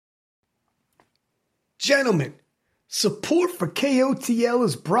Gentlemen, support for KOTL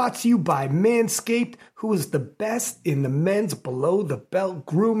is brought to you by Manscaped, who is the best in the men's below-the-belt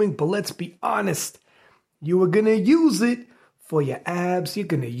grooming. But let's be honest, you are going to use it for your abs. You're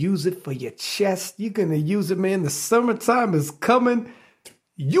going to use it for your chest. You're going to use it, man. The summertime is coming.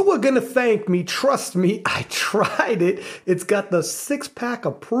 You are going to thank me. Trust me, I tried it. It's got the six-pack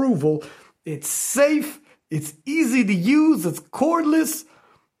approval. It's safe. It's easy to use. It's cordless.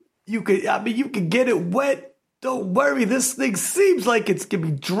 You can get it wet. Don't worry. This thing seems like it's going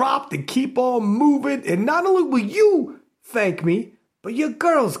to be dropped and keep on moving. And not only will you thank me, but your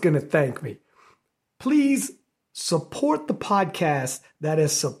girl's going to thank me. Please support the podcast that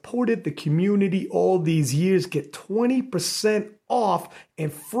has supported the community all these years. Get 20% off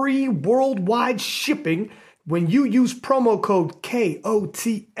and free worldwide shipping when you use promo code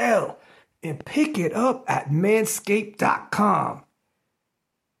KOTL and pick it up at manscaped.com.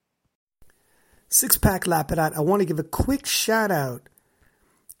 Six Pack Lapidat, I want to give a quick shout out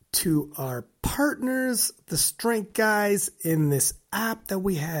to our partners, the Strength Guys, in this app that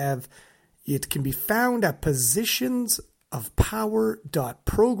we have. It can be found at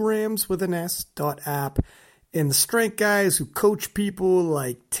positionsofpower.programs with an S.app. And the Strength Guys who coach people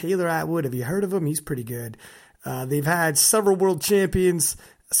like Taylor Atwood, have you heard of him? He's pretty good. They've had several world champions,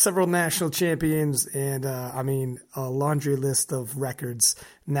 several national champions, and a laundry list of records,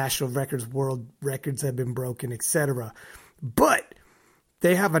 national records, world records have been broken, etc. But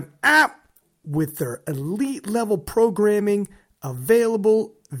they have an app with their elite level programming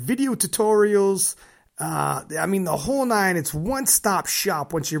available, video tutorials, the whole nine. It's one-stop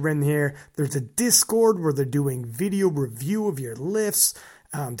shop once you're in here. There's a Discord where they're doing video review of your lifts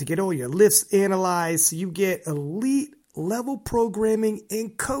to get all your lifts analyzed. So you get elite level programming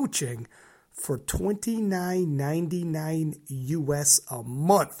and coaching for $29.99 US a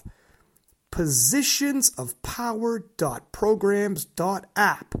month.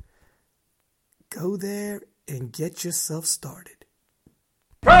 Positionsofpower.programs.app. Go there and get yourself started.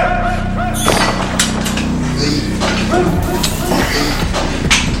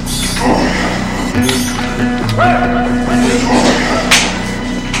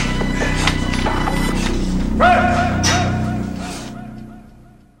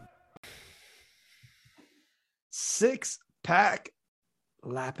 Six Pack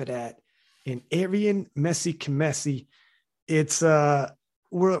Lapidat in Arian Messi Kamesi. It's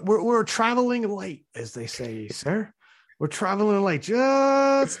we're traveling light, as they say, sir. We're traveling light,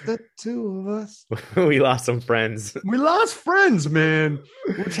 just the two of us. We lost some friends. We lost friends, man,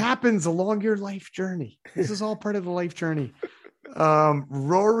 which happens along your life journey. This is all part of the life journey.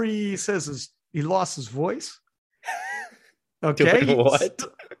 Rory says he lost his voice. Okay. Doing what?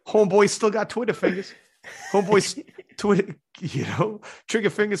 Homeboy still got Twitter fingers. Homeboy's Twitter, trigger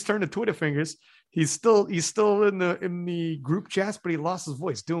fingers turn to Twitter fingers. He's still in the group chats, but he lost his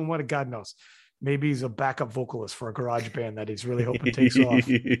voice. Doing what? God knows. Maybe he's a backup vocalist for a garage band that he's really hoping takes off.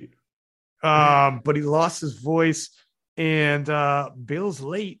 But he lost his voice, and Bill's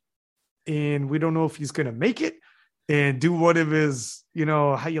late, and we don't know if he's going to make it and do one of his,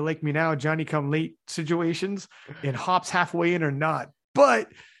 how you like me now, Johnny come late situations, and hops halfway in or not. But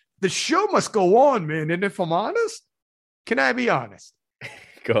the show must go on, man. And if I'm honest, can I be honest?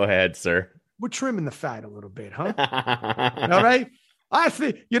 Go ahead, sir. We're trimming the fat a little bit, huh? All right. I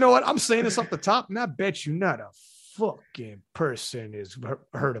think, you know what? I'm saying this off the top, and I bet you not a fucking person is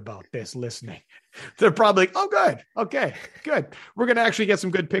heard about this listening. They're probably like, oh, good. Okay, good. We're going to actually get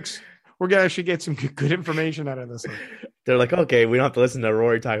some good picks. We're going to actually get some good information out of this one. They're like, okay, we don't have to listen to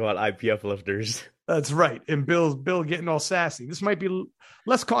Rory talk about IPF lifters. That's right. And Bill getting all sassy. This might be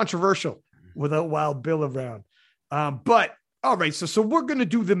less controversial without Wild Bill around. But all right, so we're going to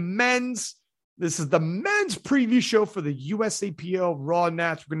do the men's. This is the men's preview show for the USAPL Raw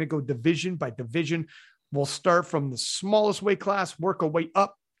Nats. We're going to go division by division. We'll start from the smallest weight class, work our way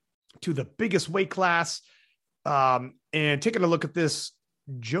up to the biggest weight class. And taking a look at this,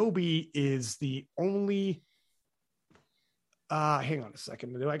 Joby is the only. Hang on a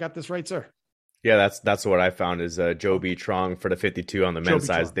second. Do I got this right, sir? Yeah, that's what I found is Joby Trong for the 52 on the men's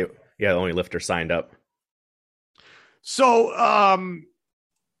side. The only lifter signed up. So,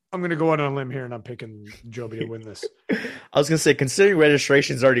 I'm going to go out on a limb here, and I'm picking Joby to win this. I was going to say, considering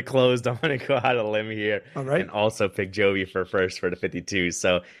registration's already closed, I'm going to go out on a limb here. All right. And also pick Joby for first for the 52.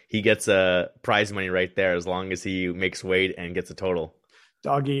 So he gets a prize money right there as long as he makes weight and gets a total.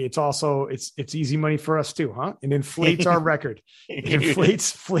 Doggy, it's also it's easy money for us too, huh? It inflates our record. It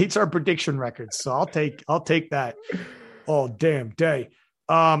inflates our prediction records. So I'll take that all damn day.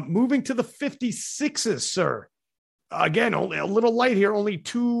 Moving to the 56s, sir. Again, only a little light here. Only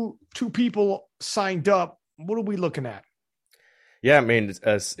two people signed up. What are we looking at? Yeah, I mean,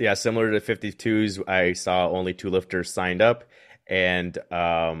 similar to 52s, I saw only two lifters signed up, and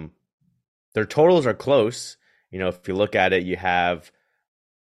their totals are close. If you look at it, you have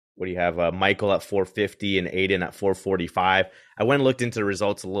what do you have? Michael at 450 and Aiden at 445. I went and looked into the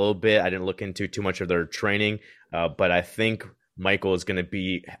results a little bit. I didn't look into too much of their training, but I think Michael is going to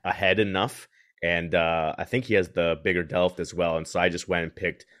be ahead enough, and I think he has the bigger delft as well. And so I just went and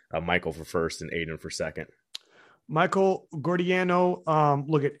picked Michael for first and Aiden for second. Michael Gordiano,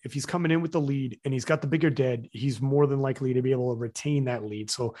 look at if he's coming in with the lead and he's got the bigger dead, he's more than likely to be able to retain that lead.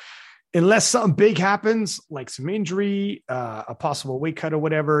 So unless something big happens, like some injury, a possible weight cut or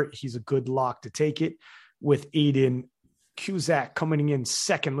whatever, he's a good lock to take it. With Aiden Cusack coming in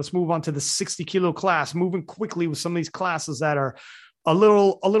second. Let's move on to the 60 kilo class, moving quickly with some of these classes that are a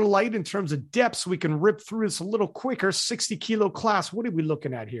little light in terms of depth, so we can rip through this a little quicker. 60 kilo class. What are we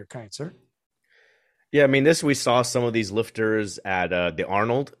looking at here, kind sir? Yeah, I mean, we saw some of these lifters at the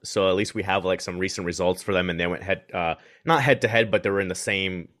Arnold, so at least we have like some recent results for them, and they went not head to head, but they were in the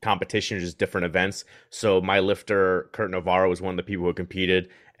same competition, just different events. So my lifter, Kurt Navarro, was one of the people who competed,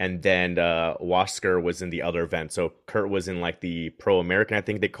 and then Wasker was in the other event. So Kurt was in like the Pro American, I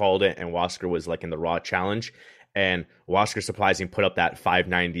think they called it, and Wasker was like in the Raw Challenge, and Wasker Surprising put up that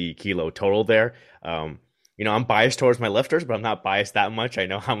 590 kilo total there. I'm biased towards my lifters, but I'm not biased that much. I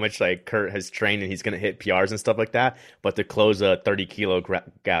know how much like Kurt has trained and he's going to hit PRs and stuff like that. But to close a 30 kilo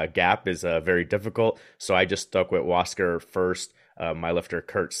gap is very difficult. So I just stuck with Wasker first, my lifter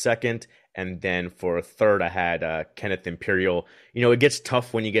Kurt second. And then for third, I had Kenneth Imperial. It gets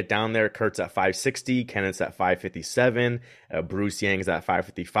tough when you get down there. Kurt's at 560, Kenneth's at 557, Bruce Yang's at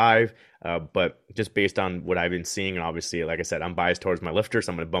 555. But just based on what I've been seeing, and obviously, like I said, I'm biased towards my lifters,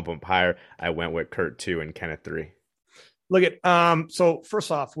 so I'm going to bump them higher. I went with Kurt 2 and Kenneth 3. Look at so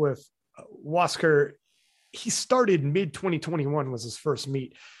first off with Wasker, he started mid 2021 was his first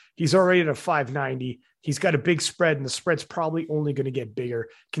meet. He's already at a 590. He's got a big spread, and the spread's probably only going to get bigger,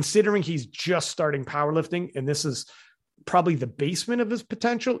 considering he's just starting powerlifting, and this is probably the basement of his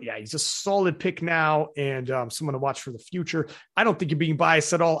potential. Yeah, he's a solid pick now, and someone to watch for the future. I don't think you're being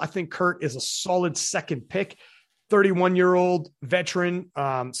biased at all. I think Kurt is a solid second pick, 31-year-old veteran.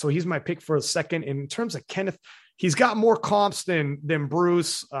 So he's my pick for a second. And in terms of Kenneth, he's got more comps than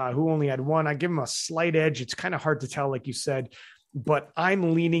Bruce, who only had one. I give him a slight edge. It's kind of hard to tell, like you said, but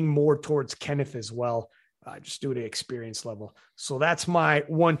I'm leaning more towards Kenneth as well, just due to experience level. So that's my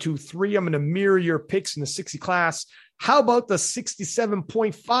 1, 2, 3. I'm going to mirror your picks in the 60 class. How about the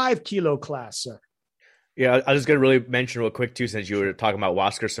 67.5 kilo class, sir? Yeah, I was going to really mention real quick too, since you were talking about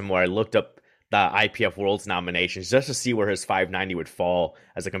Wasker some more. I looked up the IPF Worlds nominations just to see where his 590 would fall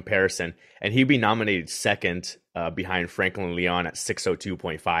as a comparison, and he'd be nominated second behind Franklin Leon at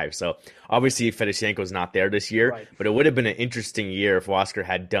 602.5. So obviously Fedoshenko's not there this year, right, but it would have been an interesting year if Wasker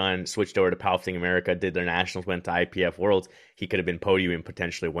had switched over to Powerlifting America, did their nationals, went to IPF Worlds. He could have been podium and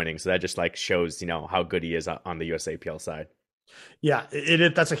potentially winning. So that just like shows, how good he is on the USAPL side. Yeah,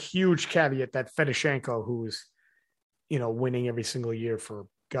 that's a huge caveat that Fedoshenko, who's winning every single year for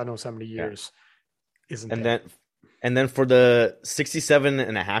God knows how many years, isn't. And then for the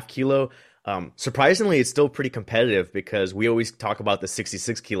 67.5 kilo, surprisingly, it's still pretty competitive, because we always talk about the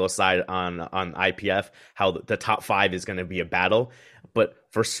 66 kilo side on IPF, how the top 5 is going to be a battle. But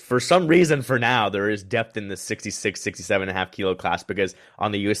for some reason, for now, there is depth in the 66, 67.5 kilo class, because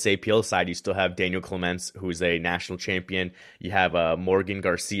on the USAPL side, you still have Daniel Clements, who's a national champion. You have Morgan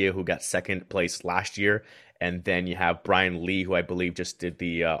Garcia, who got second place last year. And then you have Brian Lee, who I believe just did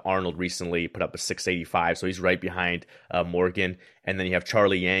the Arnold recently, put up a 685. So he's right behind Morgan. And then you have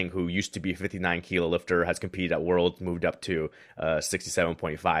Charlie Yang, who used to be a 59 kilo lifter, has competed at Worlds, moved up to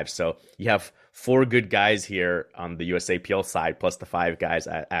 67.5. So you have 4 good guys here on the USAPL side, plus the 5 guys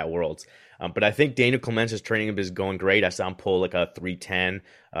at Worlds. But I think Daniel Clements' training is going great. I saw him pull like a 310.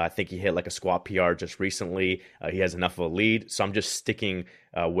 I think he hit like a squat PR just recently. He has enough of a lead. So I'm just sticking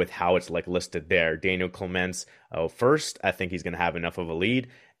with how it's like listed there. Daniel Clements first. I think he's going to have enough of a lead.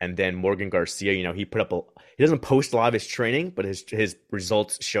 And then Morgan Garcia, he doesn't post a lot of his training, but his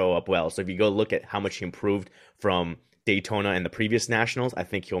results show up well. So if you go look at how much he improved from Daytona and the previous nationals, I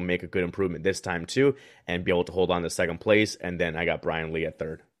think he'll make a good improvement this time too, and be able to hold on to second place. And then I got Brian Lee at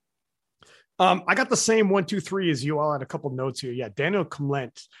third. I got the same 1, 2, 3 as you. All had a couple notes here. Yeah, Daniel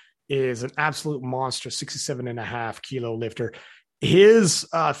Clement is an absolute monster, 67.5 kilo lifter. His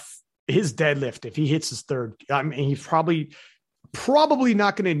deadlift, if he hits his third, I mean, he's probably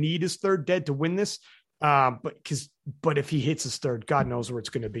not going to need his third dead to win this. But if he hits his third, God knows where it's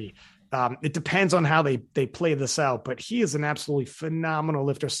going to be. It depends on how they play this out, but he is an absolutely phenomenal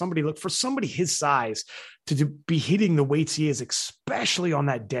lifter. For somebody his size to be hitting the weights he is, especially on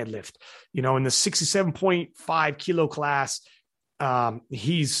that deadlift, in the 67.5 kilo class,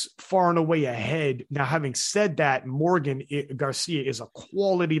 he's far and away ahead. Now, having said that, Morgan Garcia is a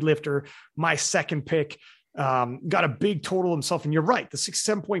quality lifter. My second pick, got a big total himself. And you're right. The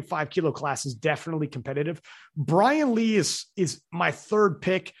 67.5 kilo class is definitely competitive. Brian Lee is my third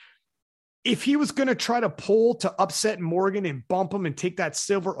pick. If he was going to try to pull to upset Morgan and bump him and take that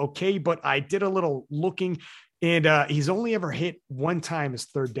silver, okay. But I did a little looking, and he's only ever hit one time his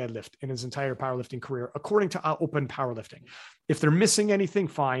third deadlift in his entire powerlifting career, according to Open Powerlifting. If they're missing anything,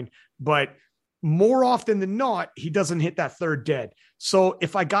 fine. But more often than not, he doesn't hit that third dead. So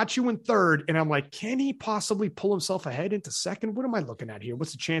if I got you in third and I'm like, can he possibly pull himself ahead into second? What am I looking at here?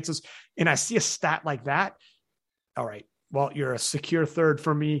 What's the chances? And I see a stat like that. All right. Well, you're a secure third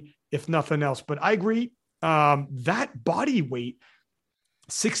for me, if nothing else. But I agree. That body weight,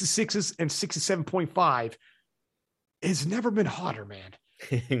 66s and 67.5, has never been hotter, man.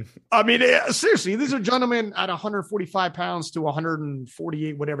 I mean, seriously, these are gentlemen at 145 pounds to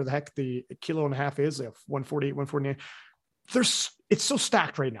 148, whatever the heck the kilo and a half is, 148, 149. It's so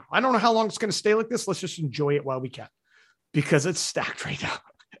stacked right now. I don't know how long it's going to stay like this. Let's just enjoy it while we can, because it's stacked right now.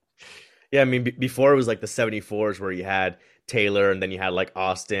 Yeah, I mean, before it was like the 74s where you had Taylor, and then you had like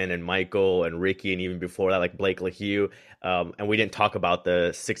Austin and Michael and Ricky, and even before that, like Blake LaHue. And we didn't talk about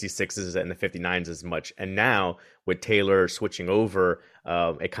the 66s and the 59s as much. And now with Taylor switching over,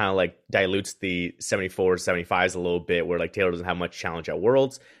 it kind of like dilutes the 74s, 75s a little bit, where like Taylor doesn't have much challenge at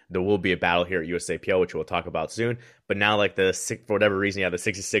Worlds. There will be a battle here at USAPL, which we'll talk about soon. But now, like for whatever reason, the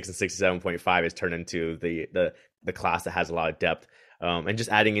 66 and 67.5 is turned into the class that has a lot of depth. And just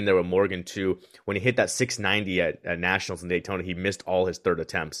adding in there with Morgan too, when he hit that 690 at Nationals in Daytona, he missed all his third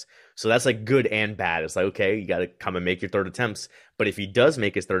attempts. So that's like good and bad. It's like, okay, you got to come and make your third attempts. But if he does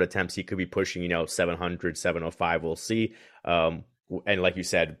make his third attempts, he could be pushing, 700, 705. We'll see. And like you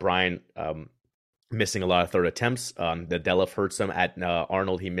said, Brian, missing a lot of third attempts. The deadlift hurts him. At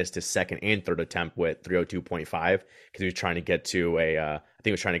Arnold, he missed his second and third attempt with 302.5 because he was trying to get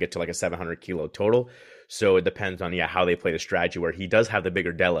to like a 700 kilo total. So it depends on how they play the strategy, where he does have the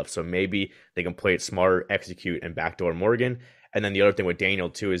bigger deadlift. So maybe they can play it smarter, execute, and backdoor Morgan. And then the other thing with Daniel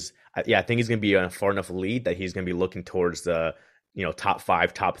too is, I think he's going to be on a far enough lead that he's going to be looking towards the top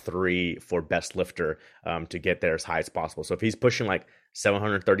 5, top 3 for best lifter to get there as high as possible. So if he's pushing like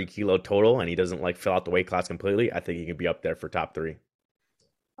 730 kilo total and he doesn't like fill out the weight class completely, I think he can be up there for top 3.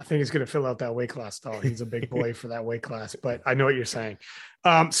 I think he's going to fill out that weight class, though. He's a big boy for that weight class, but I know what you're saying.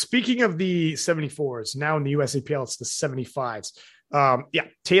 Speaking of the 74s, now in the USAPL, it's the 75s.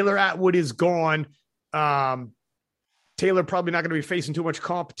 Taylor Atwood is gone. Taylor probably not going to be facing too much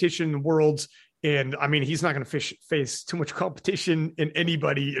competition in Worlds. And I mean, he's not going to face too much competition in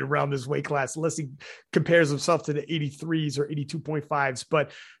anybody around this weight class unless he compares himself to the 83s or 82.5s.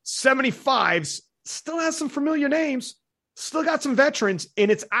 But 75s still has some familiar names. Still got some veterans, and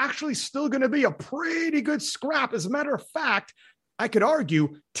it's actually still going to be a pretty good scrap. As a matter of fact, I could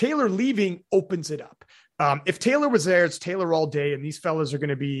argue Taylor leaving opens it up. If Taylor was there, it's Taylor all day, and these fellas are going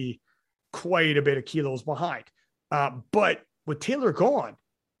to be quite a bit of kilos behind. But with Taylor gone,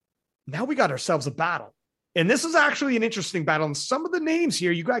 now we got ourselves a battle. And this is actually an interesting battle. And some of the names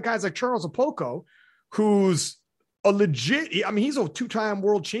here, you got guys like Charles Apoko, who's a legit, he's a 2-time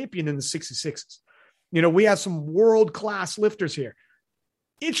world champion in the 66s. We have some world-class lifters here.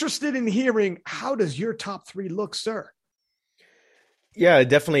 Interested in hearing, how does your top 3 look, sir? Yeah, it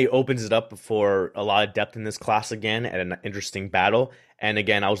definitely opens it up for a lot of depth in this class again, and an interesting battle. And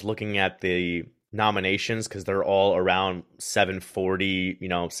again, I was looking at the nominations because they're all around 740,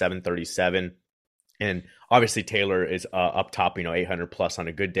 737. And obviously Taylor is up top, 800 plus on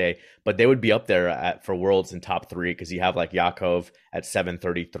a good day, but they would be up there for Worlds in top 3 because you have like Yakov at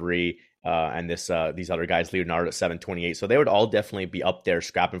 733. And these other guys, Leonardo at 728. So they would all definitely be up there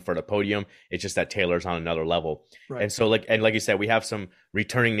scrapping for the podium. It's just that Taylor's on another level. Right. And so like you said, we have some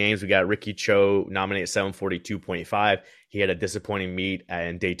returning names. We got Ricky Cho nominated 742.5. He had a disappointing meet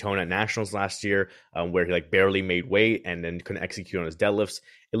in Daytona Nationals last year where he like barely made weight and then couldn't execute on his deadlifts.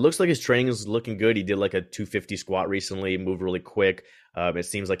 It looks like his training is looking good. He did like a 250 squat recently, moved really quick. It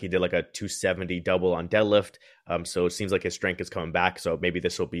seems like he did like a 270 double on deadlift. So it seems like his strength is coming back. So maybe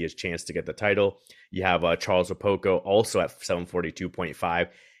this will be his chance to get the title. You have Charles Apoko also at 742.5.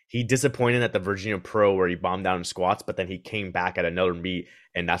 He disappointed at the Virginia Pro where he bombed down in squats, but then he came back at another meet,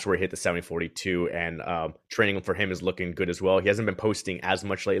 and that's where he hit the 742. And training for him is looking good as well. He hasn't been posting as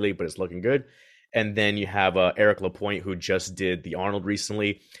much lately, but it's looking good. And then you have Eric Lapointe, who just did the Arnold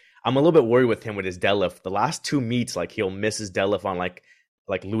recently. I'm a little bit worried with him with his deadlift. The last two meets, like he'll miss his deadlift on like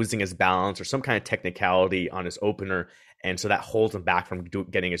losing his balance or some kind of technicality on his opener, and so that holds him back from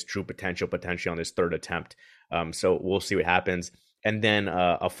getting his true potential on his third attempt. So we'll see what happens. And then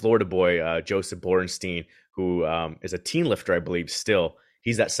a Florida boy, Joseph Borenstein, who is a teen lifter, I believe. Still,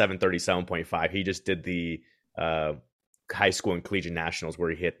 he's at 737.5. He just did the high school and collegiate nationals where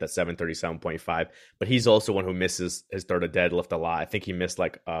he hit the 737.5. But he's also one who misses his third deadlift a lot. I think he missed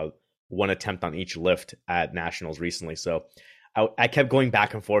like one attempt on each lift at nationals recently. So I kept going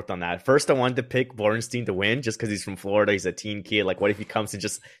back and forth on that. First, I wanted to pick Borenstein to win just because he's from Florida. He's a teen kid. Like, what if he comes and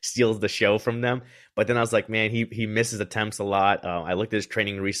just steals the show from them? But then I was like, man, he misses attempts a lot. I looked at his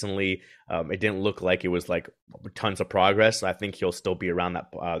training recently. It didn't look like it was like tons of progress. So I think he'll still be around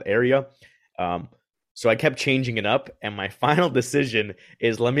that area. So I kept changing it up. And my final decision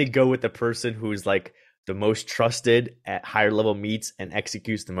is let me go with the person who's like the most trusted at higher level meets and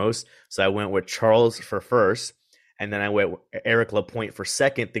executes the most. So I went with Charles for first. And then I went Eric Lapointe for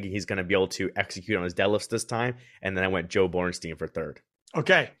second, thinking he's going to be able to execute on his deadlifts this time. And then I went Joe Borenstein for third.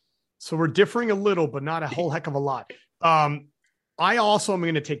 Okay. So we're differing a little, but not a whole heck of a lot. I also am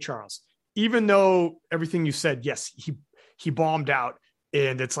going to take Charles, even though everything you said, yes, he bombed out.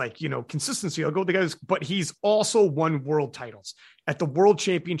 And it's like, consistency. I'll go with the guys, but he's also won world titles at the world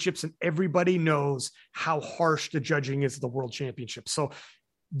championships. And everybody knows how harsh the judging is at the world championships. So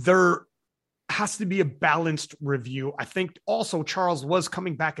there has to be a balanced review. I think also Charles was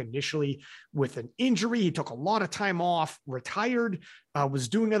coming back initially with an injury. He took a lot of time off, retired, was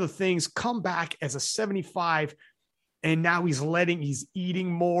doing other things, come back as a 75. And now he's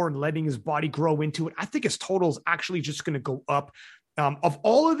eating more and letting his body grow into it. I think his total is actually just going to go up. Of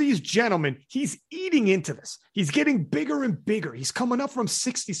all of these gentlemen, he's eating into this. He's getting bigger and bigger. He's coming up from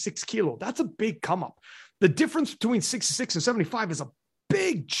 66 kilo. That's a big come up. The difference between 66 and 75 is a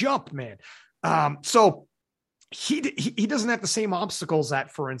big jump, man. So he doesn't have the same obstacles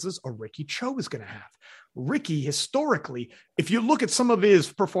that, for instance, a Ricky Cho is going to have. Ricky, historically, if you look at some of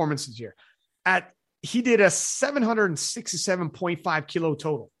his performances here, he did a 767.5 kilo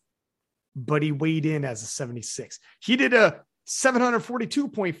total, but he weighed in as a 76. He did a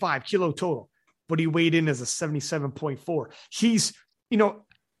 742.5 kilo total, but he weighed in as a 77.4. He's,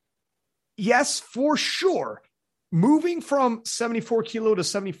 yes, for sure, moving from 74 kilo to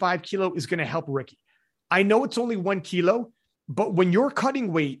 75 kilo is going to help Ricky. I know it's only 1 kilo, but when you're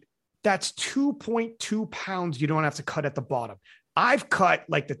cutting weight, that's 2.2 pounds you don't have to cut at the bottom. I've cut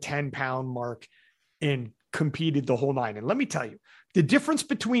like the 10-pound mark and competed the whole nine. And let me tell you, the difference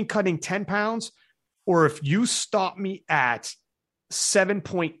between cutting 10 pounds or if you stop me at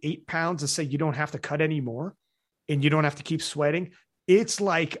 7.8 pounds and say you don't have to cut anymore and you don't have to keep sweating, it's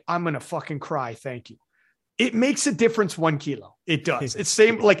like I'm going to fucking cry. Thank you. It makes a difference. 1 kilo. It does. It's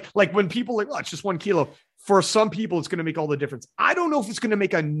same like when people are like, oh, it's just 1 kilo. For some people, it's going to make all the difference. I don't know if it's going to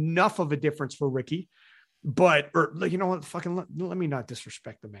make enough of a difference for Ricky, but you know what? Fucking let me not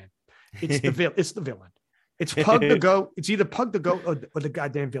disrespect the man. It's the villain. It's the villain. It's Pug the Goat. It's either Pug the Goat or the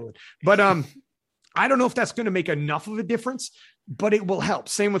goddamn villain. But I don't know if that's going to make enough of a difference, but it will help.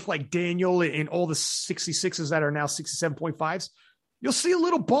 Same with like Daniel and all the 66s that are now 67.5s. You'll see a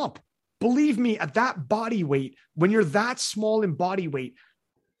little bump. Believe me, at that body weight, when you're that small in body weight,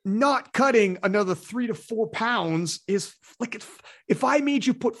 not cutting another 3 to 4 pounds is like, if I made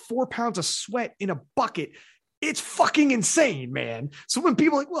you put 4 pounds of sweat in a bucket, it's fucking insane, man. So when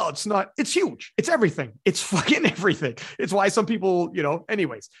people are like, well, it's not, it's huge. It's everything. It's fucking everything. It's why some people,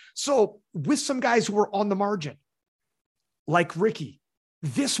 anyways. So with some guys who are on the margin, like Ricky,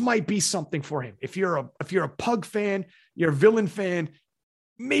 this might be something for him. If you're a Pug fan, you're a villain fan,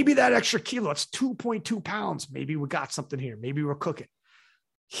 maybe that extra kilo, it's 2.2 pounds. Maybe we got something here. Maybe we're cooking.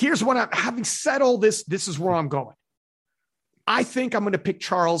 Here's what having said all this, this is where I'm going. I think I'm going to pick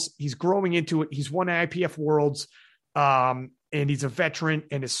Charles. He's growing into it. He's won IPF Worlds, and he's a veteran,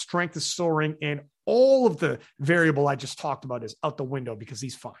 and his strength is soaring, and all of the variable I just talked about is out the window because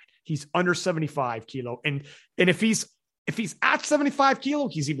he's fine. He's under 75 kilo, and if he's at 75 kilo,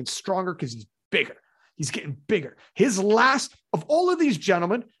 he's even stronger because he's bigger. He's getting bigger. His last of all of these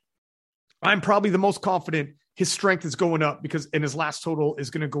gentlemen, I'm probably the most confident his strength is going up and his last total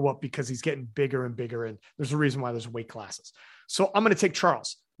is going to go up because he's getting bigger and bigger. And there's a reason why there's weight classes. So I'm going to take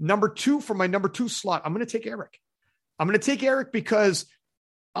Charles. Number 2 for my number 2 slot. I'm going to take Eric. I'm going to take Eric because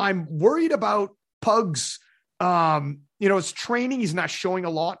I'm worried about Pug's, his training. He's not showing a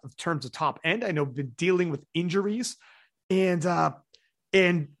lot in terms of top end. I know he's been dealing with injuries and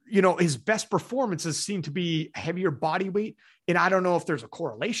his best performances seem to be heavier body weight. And I don't know if there's a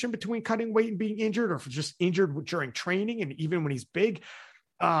correlation between cutting weight and being injured, or if it's just injured during training and even when he's big.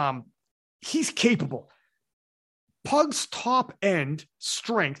 Um, he's capable. Pug's top end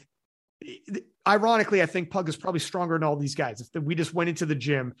strength. Ironically, I think Pug is probably stronger than all these guys. If we just went into the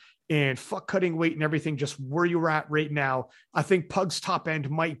gym and fuck cutting weight and everything, just where you're at right now, I think Pug's top end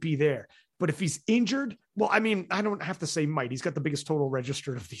might be there. But if he's injured, well, I mean, I don't have to say might. He's got the biggest total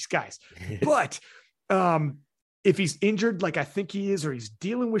registered of these guys. But if he's injured, like I think he is, or he's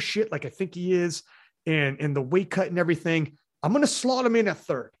dealing with shit like I think he is, and the weight cut and everything, I'm going to slot him in at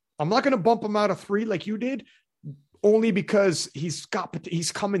third. I'm not going to bump him out of 3 like you did, only because he's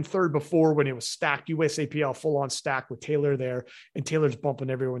come in third before when it was stacked USAPL full on stack with Taylor there, and Taylor's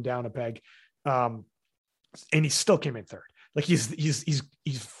bumping everyone down a peg. And he still came in third. Like he's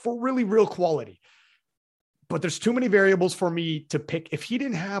for really real quality, but there's too many variables for me to pick. If he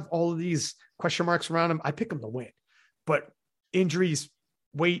didn't have all of these question marks around him, I pick him to win, but injuries,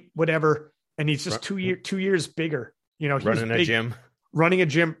 weight, whatever. And he's just 2 years bigger, he running was big, running a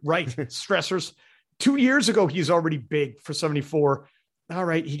gym, right? Stressors. 2 years ago, he's already big for 74. All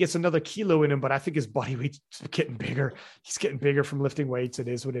right. He gets another kilo in him, but I think his body weight's getting bigger. He's getting bigger from lifting weights. It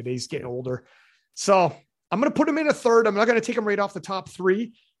is what it is. He's getting older. So I'm going to put him in a third. I'm not going to take him right off the top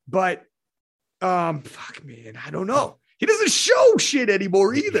 3, but fuck, man, I don't know. He doesn't show shit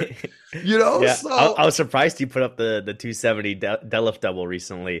anymore either, Yeah, So I was surprised he put up the 270 deadlift double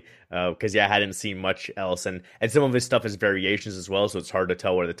recently, because I hadn't seen much else, and some of his stuff is variations as well, so it's hard to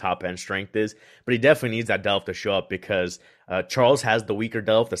tell where the top end strength is. But he definitely needs that deadlift to show up, because Charles has the weaker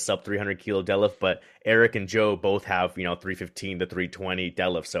deadlift, the sub 300 kilo deadlift, but Eric and Joe both have 315 to 320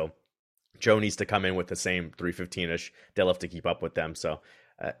 deadlift, so Joe needs to come in with the same 315-ish deadlift to keep up with them. So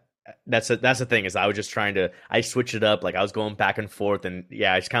that's the thing, is I was just trying to, I switched it up. Like I was going back and forth, and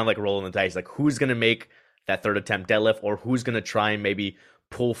yeah, it's kind of like rolling the dice. Like who's going to make that third attempt deadlift, or who's going to try and maybe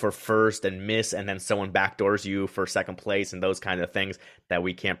pull for first and miss, and then someone backdoors you for second place, and those kind of things that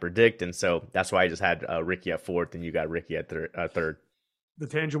we can't predict. And so that's why I just had Ricky at fourth, and you got Ricky at third. The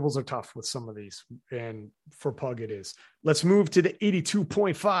tangibles are tough with some of these, and for Pug it is. Let's move to the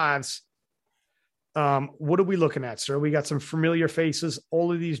 82.5s. What are we looking at, sir? We got some familiar faces.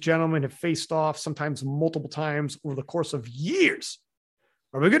 All of these gentlemen have faced off sometimes multiple times over the course of years.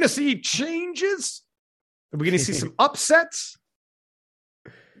 Are we going to see changes? Are we going to see some upsets?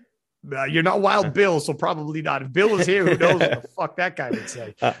 You're not Wild Bill, so probably not. If Bill is here, who knows what the fuck that guy would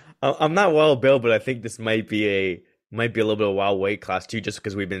say. I'm not Wild Bill, but I think this might be a little bit of a wild weight class too, just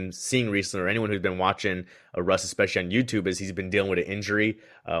because we've been seeing recently, or anyone who's been watching Russ, especially on YouTube, is he's been dealing with an injury,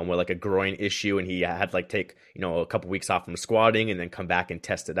 with like a groin issue, and he had like take a couple weeks off from squatting and then come back and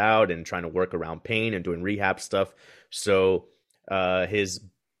test it out and trying to work around pain and doing rehab stuff. So his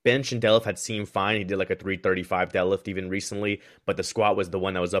bench and deadlift had seemed fine. He did like a 335 deadlift even recently, but the squat was the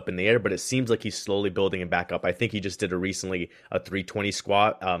one that was up in the air. But it seems like he's slowly building it back up. I think he just did a 320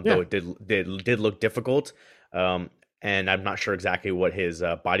 squat, though it did look difficult. And I'm not sure exactly what his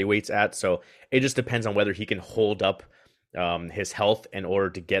body weight's at. So it just depends on whether he can hold up his health in order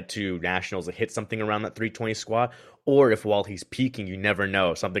to get to nationals and hit something around that 320 squat, or if while he's peaking, you never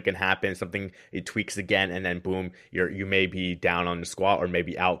know, something can happen, it tweaks again, and then boom, you may be down on the squat or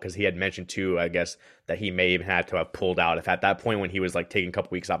maybe out, because he had mentioned too, I guess, that he may even have to have pulled out if at that point when he was like taking a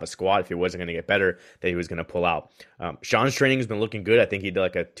couple weeks off a squat, if it wasn't going to get better, that he was going to pull out. Sean's training has been looking good. I think he did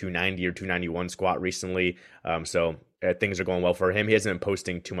like a 290 or 291 squat recently. So things are going well for him. He hasn't been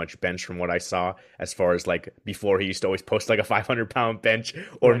posting too much bench from what I saw, as far as like before he used to always post like a 500-pound bench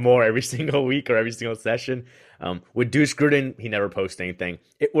or more every single week or every single session. With Deuce Gruden, he never posts anything.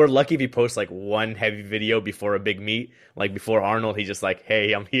 We're lucky if he posts like one heavy video before a big meet. Like before Arnold, he just like,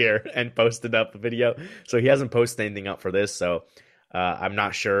 hey, I'm here, and posted up a video. So he hasn't posted anything up for this. So I'm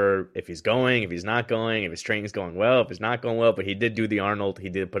not sure if he's going, if he's not going, if his training's going well, if it's not going well, but he did do the Arnold. He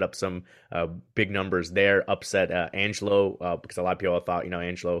did put up some big numbers there, upset Angelo, because a lot of people thought,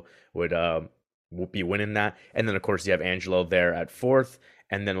 Angelo would be winning that. And then, of course, you have Angelo there at fourth.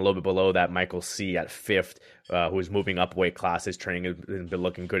 And then a little bit below that, Michael C. at fifth, who is moving up weight class. His training has been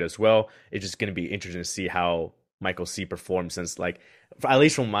looking good as well. It's just going to be interesting to see how Michael C. performs, since like, at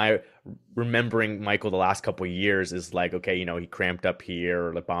least from my remembering Michael the last couple of years, is like, okay, he cramped up here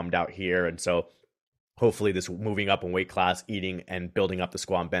or like bombed out here. And so hopefully this moving up in weight class, eating and building up the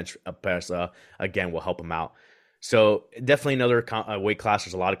squat and bench press, again, will help him out. So definitely another weight class.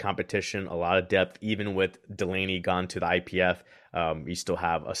 There's a lot of competition, a lot of depth. Even with Delaney gone to the IPF, you still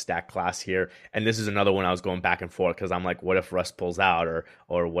have a stacked class here. And this is another one I was going back and forth, because I'm like, what if Russ pulls out,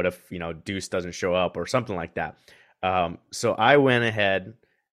 or what if Deuce doesn't show up or something like that. So I went ahead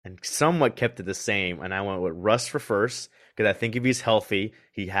and somewhat kept it the same. And I went with Russ for first because I think if he's healthy,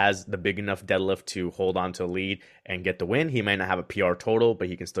 he has the big enough deadlift to hold on to a lead and get the win. He might not have a PR total, but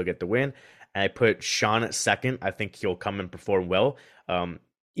he can still get the win. And I put Sean at second. I think he'll come and perform well.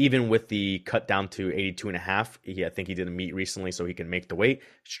 Even with the cut down to 82 and a half, I think he did a meet recently, so he can make the weight.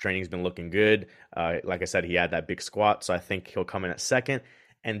 His training's been looking good. Like I said, he had that big squat, so I think he'll come in at second.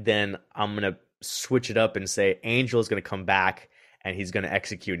 And then I'm going to switch it up and say Angel is going to come back and he's going to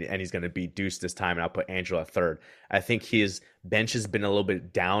execute and he's going to beat Deuce this time. And I'll put Angel at third. I think his bench has been a little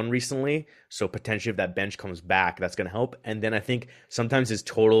bit down recently. So potentially if that bench comes back, that's going to help. And then I think sometimes his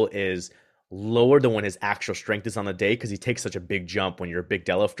total is lower than when his actual strength is on the day because he takes such a big jump when you're a big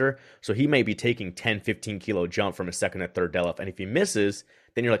deadlifter. So he may be taking 10, 15 kilo jump from a second to third deadlift. And if he misses,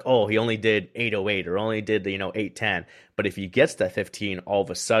 then you're like, oh, he only did 808 or only did 810. But if he gets that 15, all of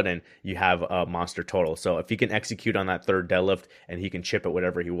a sudden you have a monster total. So if he can execute on that third deadlift and he can chip it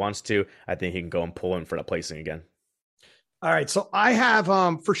whatever he wants to, I think he can go and pull in for that placing again. All right. So I have,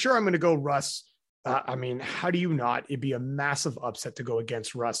 for sure, I'm going to go Russ. I mean, how do you not? It'd be a massive upset to go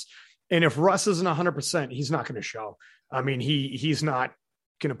against Russ. And if Russ isn't 100%, he's not going to show. I mean, he's not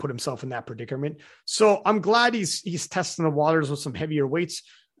going to put himself in that predicament. So I'm glad he's testing the waters with some heavier weights.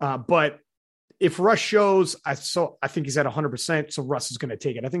 But if Russ shows, I think he's at 100%. So Russ is going to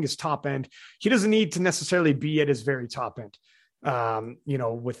take it. I think his top end, he doesn't need to necessarily be at his very top end.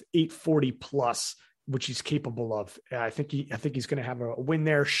 With 840 plus, which he's capable of. I think he's going to have a win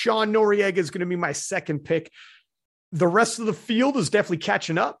there. Sean Noriega is going to be my second pick. The rest of the field is definitely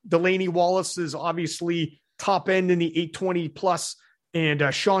catching up. Delaney Wallace is obviously top end in the 820 plus,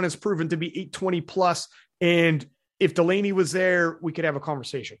 and Sean has proven to be 820 plus. And if Delaney was there, we could have a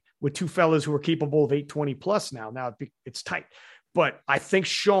conversation with two fellas who are capable of 820 plus now. Now it's tight, but I think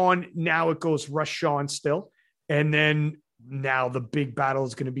Sean, now it goes Russ Sean still. And then now the big battle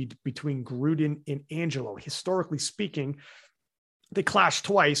is going to be between Gruden and Angelo. Historically speaking, they clashed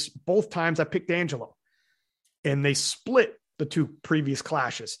twice. Both times I picked Angelo. And they split the two previous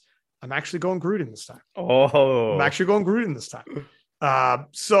clashes. I'm actually going Gruden this time.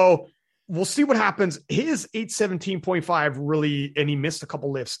 So we'll see what happens. His 817.5 really, and he missed a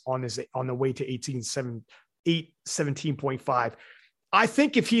couple lifts on the way to 817.5. I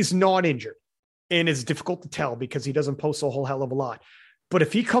think if he's not injured, and it's difficult to tell because he doesn't post a whole hell of a lot, but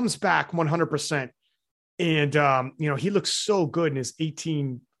if he comes back 100%, and he looks so good in his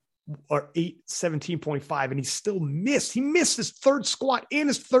 817.5, and he still missed. He missed his third squat and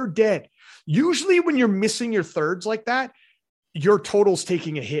his third dead. Usually when you're missing your thirds like that, your total's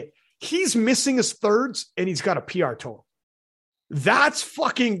taking a hit. He's missing his thirds and he's got a PR total.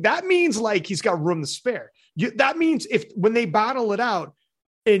 That means like he's got room to spare. That means when they battle it out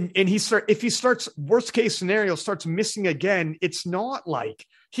and if he starts, worst case scenario, starts missing again, it's not like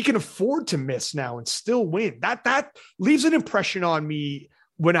he can afford to miss now and still win. That leaves an impression on me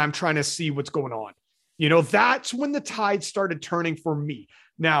when I'm trying to see what's going on. That's when the tide started turning for me.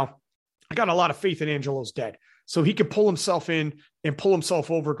 Now, I got a lot of faith in Angelo's dead. So he could pull himself in and pull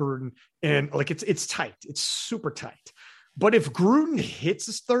himself over Gruden. And like, it's tight. It's super tight. But if Gruden hits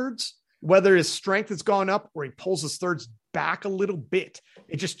his thirds, whether his strength has gone up or he pulls his thirds back a little bit,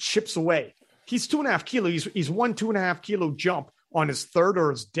 it just chips away. He's 2.5 kilos. He's 2.5 kilo jump on his third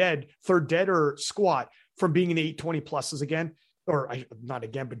dead or squat from being in the 820 pluses again. Not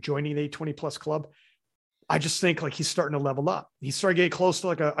again, but joining the 820 plus club. I just think like he's starting to level up. He's starting to get close to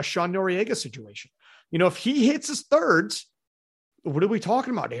like a Sean Noriega situation. If he hits his thirds, what are we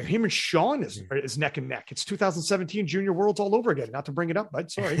talking about here? Him and Sean is neck and neck. It's 2017 Junior Worlds all over again. Not to bring it up, bud.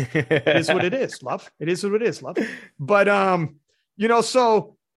 Sorry. It is what it is, love. It is what it is, love. But,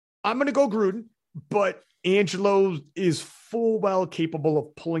 so I'm going to go Gruden, but Angelo is full well capable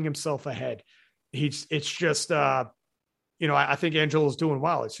of pulling himself ahead. I think Angelo's doing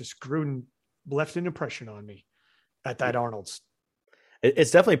well. It's just Gruden left an impression on me at that Arnold's.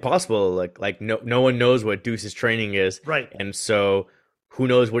 It's definitely possible. Like no one knows what Deuce's training is. Right. And so who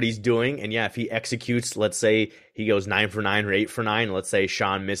knows what he's doing. And yeah, if he executes, let's say he goes 9 for 9 or 8 for 9. Let's say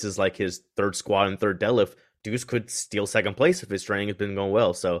Sean misses like his third squat and third deadlift. Deuce could steal second place if his training has been going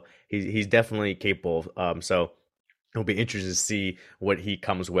well. So he's definitely capable. So it'll be interesting to see what he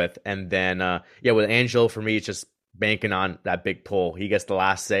comes with. And then, with Angelo, for me, it's just banking on that big pull. He gets the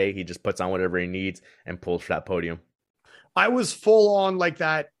last say. He just puts on whatever he needs and pulls for that podium. I was full on like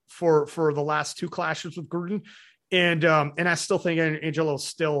that for the last two clashes with Gruden. And I still think Angelo's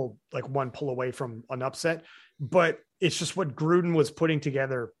still like one pull away from an upset, but it's just what Gruden was putting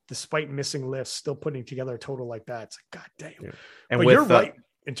together, despite missing lifts, still putting together a total like that. It's like, God damn. Yeah. And but you're right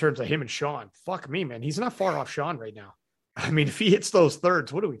in terms of him and Sean. Fuck me, man. He's not far off Sean right now. I mean, if he hits those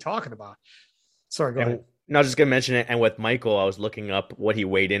thirds, what are we talking about? Sorry, go And ahead. not just gonna mention it. And with Michael, I was looking up what he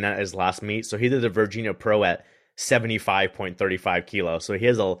weighed in at his last meet. So he did the Virginia Pro at 75.35 kilos. So he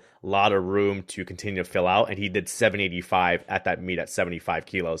has a lot of room to continue to fill out. And he did 785 at that meet at 75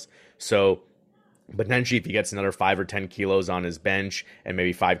 kilos. So potentially, if he gets another 5 or 10 kilos on his bench and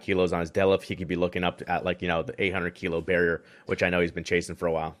maybe 5 kilos on his deadlift, he could be looking up at like, the 800 kilo barrier, which I know he's been chasing for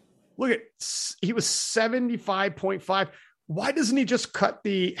a while. Look at, he was 75.5. Why doesn't he just cut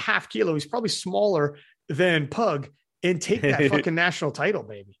the half kilo? He's probably smaller than Pug and take that fucking national title,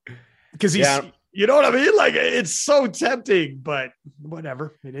 baby. Because he's, Yeah. you know what I mean? Like, it's so tempting, but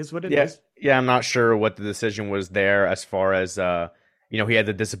whatever. It is what it is. Yeah, I'm not sure what the decision was there as far as, he had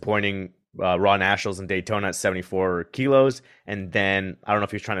the disappointing Raw Nationals in Daytona at 74 kilos. And then I don't know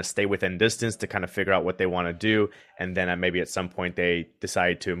if he's trying to stay within distance to kind of figure out what they want to do. And then maybe at some point they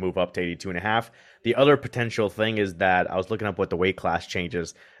decide to move up to 82 and a half. The other potential thing is that I was looking up what the weight class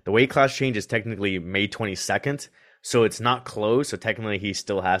changes. The weight class change is technically May 22nd. So it's not closed. So technically he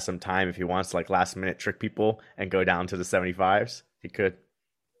still has some time if he wants to like last minute trick people and go down to the 75s. He could.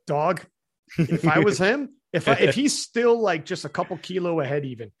 Dog, if I was him, if he's still like just a couple kilo ahead,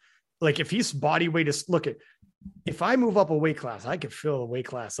 even like if he's body weight is look at, if I move up a weight class, I could fill the weight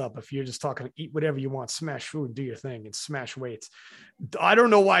class up. If you're just talking, eat whatever you want, smash food, do your thing, and smash weights. I don't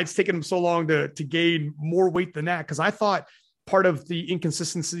know why it's taken him so long to gain more weight than that. Because I thought part of the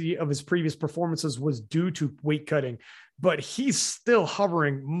inconsistency of his previous performances was due to weight cutting, but he's still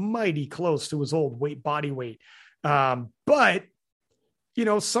hovering mighty close to his old body weight. But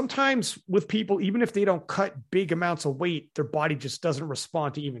sometimes with people, even if they don't cut big amounts of weight, their body just doesn't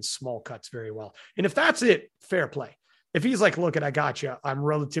respond to even small cuts very well. And if that's it, fair play. If he's like, look, I got you, I'm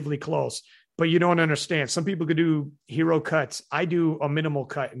relatively close, but you don't understand. Some people could do hero cuts. I do a minimal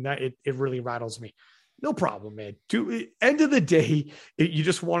cut, and that it really rattles me. No problem, man. To end of the day, you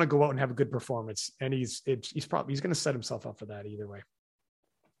just want to go out and have a good performance. And he's going to set himself up for that either way.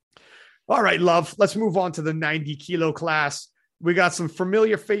 All right, love. Let's move on to the 90 kilo class. We got some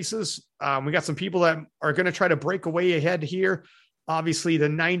familiar faces. We got some people that are going to try to break away ahead here. Obviously, the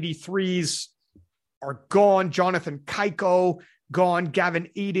 93s are gone. Jonathan Kaiko, gone. Gavin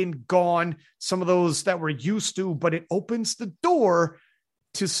Aiden, gone. Some of those that we're used to, but it opens the door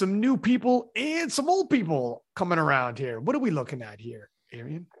to some new people and some old people coming around here. What are we looking at here,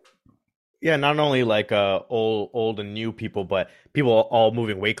 Arian? Yeah, not only like old and new people, but people all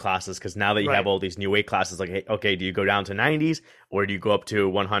moving weight classes. Because now that you have all these new weight classes, like, hey, okay, do you go down to 90s or do you go up to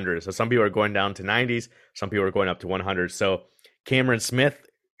 100? So some people are going down to 90s, some people are going up to 100. So Cameron Smith,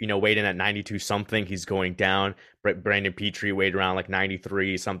 weighed in at 92 something, he's going down. Brandon Petrie weighed around like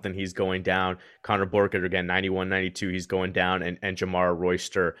 93 something, he's going down. Connor Borkert again 91, 92, he's going down, and Jamar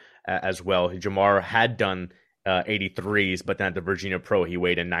Royster as well. Jamar had done 83s, but then at the Virginia Pro he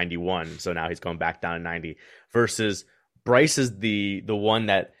weighed in 91, so now he's going back down to 90. Versus Bryce is the one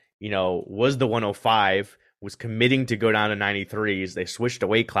that was the 105, was committing to go down to 93s. They switched to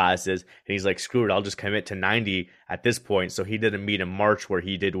weight classes, and he's like, screw it, I'll just commit to 90 at this point. So he did a meet in March where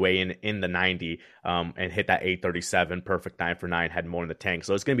he did weigh in the 90 and hit that 837, perfect 9 for 9, had more in the tank.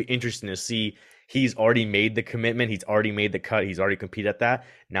 So it's going to be interesting to see. He's already made the commitment. He's already made the cut. He's already competed at that.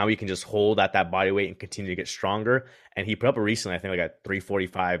 Now he can just hold at that body weight and continue to get stronger. And he put up recently, I think, like a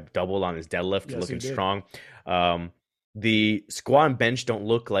 345 double on his deadlift, looking strong. The squat and bench don't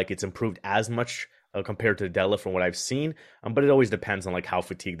look like it's improved as much compared to the deadlift from what I've seen. But it always depends on like how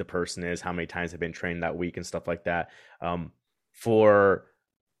fatigued the person is, how many times they've been trained that week and stuff like that. For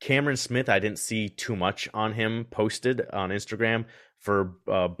Cameron Smith, I didn't see too much on him posted on Instagram. For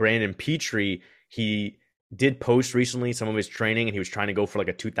Brandon Petrie, he did post recently some of his training, and he was trying to go for like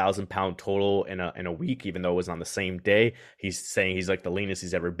a 2,000 pound total in a week, even though it was on the same day. He's saying he's like the leanest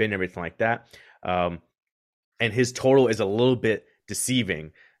he's ever been, everything like that. And his total is a little bit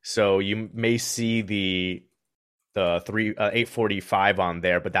deceiving. So you may see the 845 on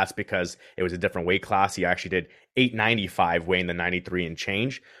there, but that's because it was a different weight class. He actually did 895 weighing the 93 and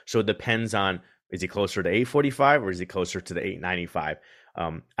change. So it depends on, is he closer to 845 or is he closer to the 895?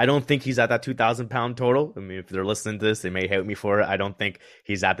 I don't think he's at that 2,000 pound total. I mean, if they're listening to this, they may hate me for it. I don't think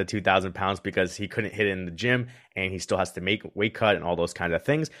he's at the 2,000 pounds because he couldn't hit it in the gym and he still has to make weight cut and all those kinds of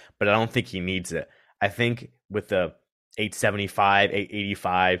things. But I don't think he needs it. I think with the 875,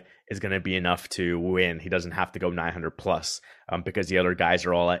 885 is going to be enough to win. He doesn't have to go 900 plus because the other guys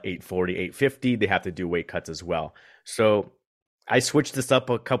are all at 840, 850. They have to do weight cuts as well. So I switched this up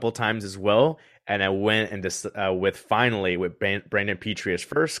a couple times as well. And I went and with Brandon Petrie as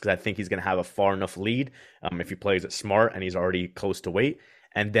first because I think he's going to have a far enough lead if he plays it smart and he's already close to weight.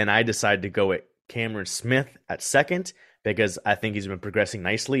 And then I decided to go at Cameron Smith at second because I think he's been progressing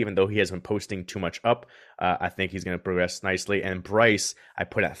nicely, even though he hasn't been posting too much up. I think he's going to progress nicely. And Bryce, I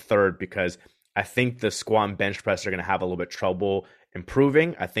put at third because I think the squat and bench press are going to have a little bit trouble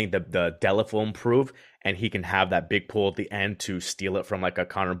improving. I think the deadlift will improve, and he can have that big pull at the end to steal it from like a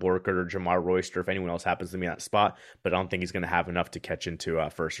Connor Borkert or Jamar Royster if anyone else happens to be in that spot. But I don't think he's going to have enough to catch into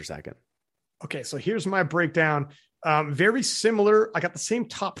first or second. Okay, so here's my breakdown. Very similar. I got the same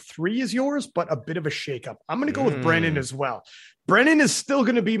top three as yours, but a bit of a shakeup. I'm going to go with Brennan as well. Brennan is still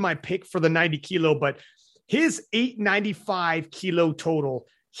going to be my pick for the 90 kilo, but his 895 kilo total,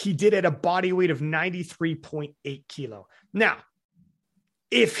 he did at a body weight of 93.8 kilo. Now,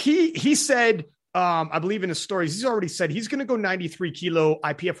 if he said, I believe in his stories, he's already said he's going to go 93 kilo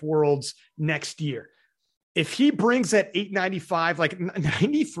IPF Worlds next year. If he brings that 895, like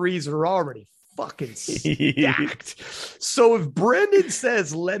 93s are already fucking stacked. So if Brendan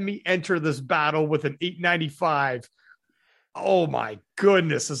says, let me enter this battle with an 895, oh my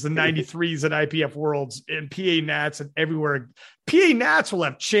goodness, as the 93s at IPF Worlds and PA Nats and everywhere. PA Nats will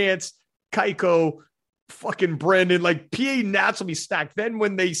have Chance, Kaiko, fucking Brendan. Like PA Nats will be stacked. Then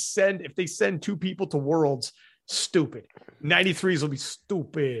when if they send two people to Worlds, stupid. 93s will be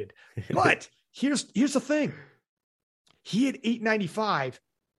stupid. But here's the thing. He had 895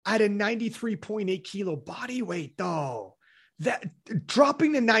 at a 93.8 kilo body weight, though. That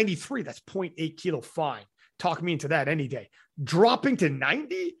dropping to 93, that's 0.8 kilo fine. Talk me into that any day. Dropping to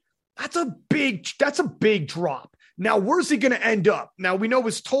 90, that's a big drop. Now, where's he going to end up? Now, we know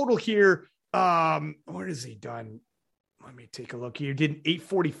his total here. What has he done? Let me take a look here. Did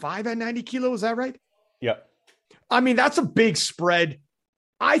 845 at 90 kilo. Is that right? Yep. I mean, that's a big spread.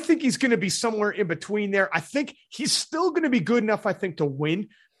 I think he's going to be somewhere in between there. I think he's still going to be good enough, I think, to win,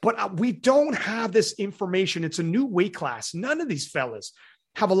 but we don't have this information. It's a new weight class. None of these fellas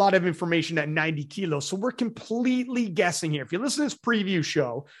have a lot of information at 90 kilos. So we're completely guessing here. If you listen to this preview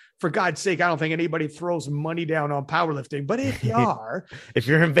show, for God's sake, I don't think anybody throws money down on powerlifting, but if you are, if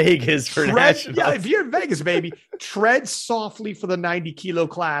you're in Vegas for nationals. Yeah, if you're in Vegas, baby, tread softly for the 90 kilo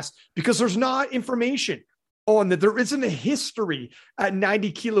class because there's not information on that. There isn't a history at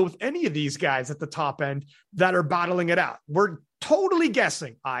 90 kilo with any of these guys at the top end that are battling it out. We're totally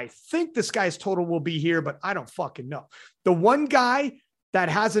guessing. I think this guy's total will be here, but I don't fucking know. The one guy that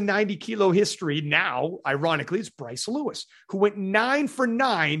has a 90 kilo history now, ironically, is Bryce Lewis, who went 9 for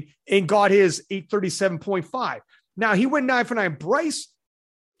 9 and got his 837.5. Now he went 9 for 9. Bryce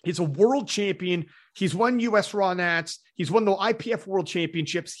is a world champion. He's won US Raw Nats. He's won the IPF World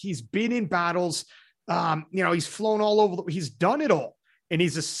Championships. He's been in battles. He's flown all over. He's done it all. And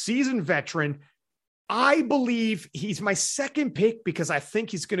he's a seasoned veteran. I believe he's my second pick because I think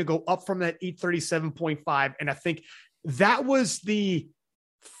he's going to go up from that 837.5. And I think that was the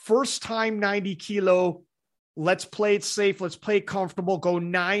first time 90 kilo. Let's play it safe. Let's play it comfortable. Go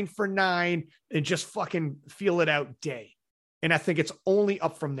 9 for 9 and just fucking feel it out day. And I think it's only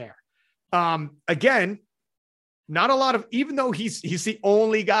up from there. Again, not a lot of, even though he's the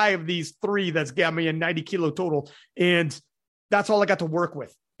only guy of these three that's got me a 90 kilo total. And that's all I got to work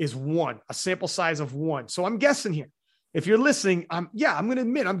with is a sample size of 1. So I'm guessing here. If you're listening, I'm going to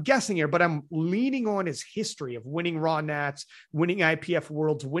admit I'm guessing here, but I'm leaning on his history of winning Raw Nats, winning IPF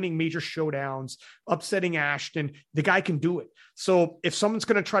Worlds, winning major showdowns, upsetting Ashton. The guy can do it. So if someone's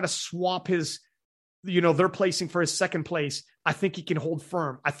going to try to swap his, their placing for his second place, I think he can hold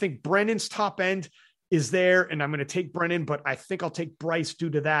firm. I think Brennan's top end is there, and I'm going to take Brennan, but I think I'll take Bryce due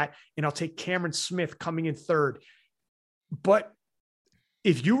to that, and I'll take Cameron Smith coming in third. But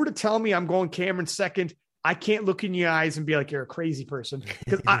if you were to tell me I'm going Cameron second, I can't look in your eyes and be like, you're a crazy person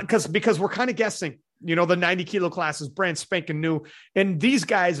because we're kind of guessing, the 90 kilo class is brand spanking new. And these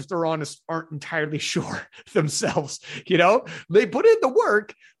guys, if they're honest, aren't entirely sure themselves. They put in the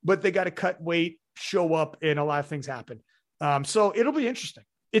work, but they got to cut weight, show up, and a lot of things happen. So it'll be interesting.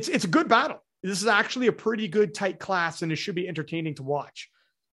 It's a good battle. This is actually a pretty good tight class, and it should be entertaining to watch.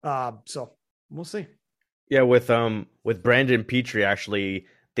 So we'll see. Yeah. With Brandon Petrie, actually,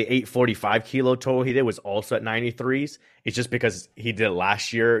 the 845 kilo total he did was also at 93s. It's just because he did it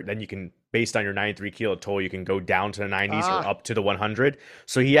last year. Then you can, based on your 93 kilo total, you can go down to the 90s or up to the 100.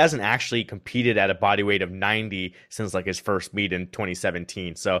 So he hasn't actually competed at a body weight of 90 since like his first meet in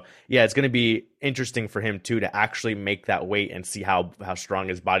 2017. So yeah, it's going to be interesting for him too, to actually make that weight and see how strong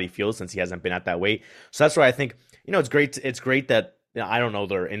his body feels since he hasn't been at that weight. So that's why I think, it's great. It's great that, I don't know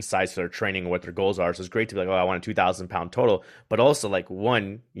their insights, their training, what their goals are. So it's great to be like, I want a 2,000 pound total, but also like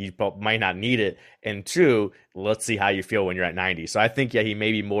 1, you might not need it. And 2, let's see how you feel when you're at 90. So I think, he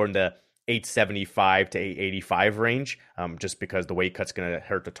may be more in the 875 to 885 range, just because the weight cut's going to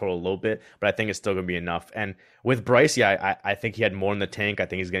hurt the total a little bit, but I think it's still going to be enough. And with Bryce, yeah, I think he had more in the tank. I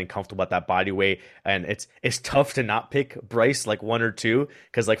think he's getting comfortable at that body weight, and it's tough to not pick Bryce like one or two,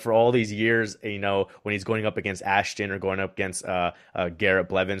 because like for all these years, when he's going up against Ashton or going up against Garrett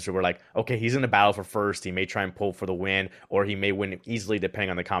Blevins, where we're like, okay, he's in the battle for first, he may try and pull for the win, or he may win easily depending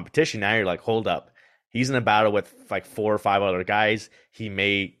on the competition. Now you're like, hold up. He's in a battle with like 4 or 5 other guys. He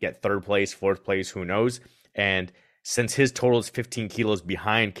may get third place, fourth place, who knows? And since his total is 15 kilos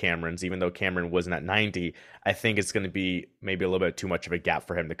behind Cameron's, even though Cameron wasn't at 90, I think it's going to be maybe a little bit too much of a gap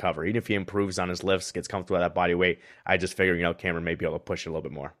for him to cover. Even if he improves on his lifts, gets comfortable at that body weight, I just figure, Cameron may be able to push it a little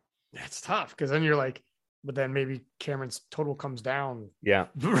bit more. That's tough, because then you're like, but then maybe Cameron's total comes down. Yeah.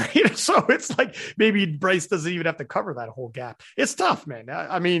 Right. So it's like maybe Bryce doesn't even have to cover that whole gap. It's tough, man.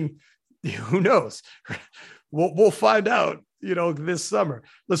 I mean, who knows? We'll find out, this summer.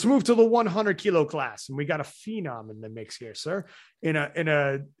 Let's move to the 100 kilo class, and we got a phenom in the mix here, sir.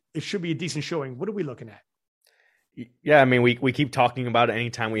 It should be a decent showing. What are we looking at? Yeah, I mean, we keep talking about it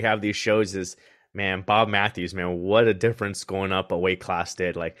anytime we have these shows. Is, man, Bob Matthews, man, what a difference going up a weight class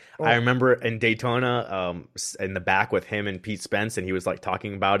did. Like, I remember in Daytona, in the back with him and Pete Spence, and he was like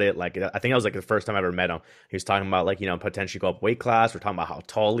talking about it. Like, I think that was like the first time I ever met him. He was talking about like, potentially go up weight class. We're talking about how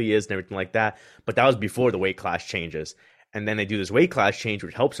tall he is and everything like that. But that was before the weight class changes. And then they do this weight class change,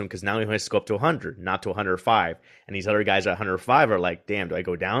 which helps him because now he has to go up to 100, not to 105. And these other guys at 105 are like, damn, do I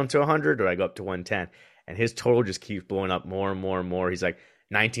go down to 100 or do I go up to 110? And his total just keeps blowing up more and more and more. He's like,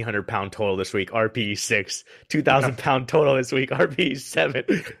 1,900 pound total this week, RPE 6, 2,000 pound total this week, RPE 7.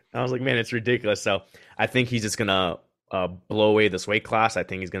 I was like, man, it's ridiculous. So I think he's just going to blow away this weight class. I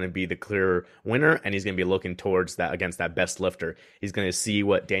think he's going to be the clear winner, and he's going to be looking towards that against that best lifter. He's going to see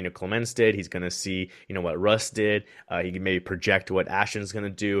what Daniel Clements did. He's going to see, what Russ did. He can maybe project what Ashton's going to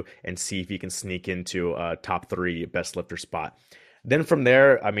do and see if he can sneak into a top 3 best lifter spot. Then from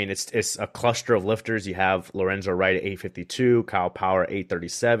there, I mean, it's a cluster of lifters. You have Lorenzo Wright at 852, Kyle Power at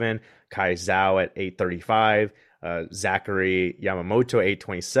 837, Kai Zhao at 835, Zachary Yamamoto at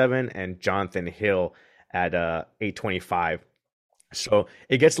 827, and Jonathan Hill at 825. So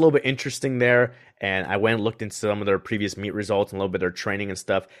it gets a little bit interesting there. And I went and looked into some of their previous meet results and a little bit of their training and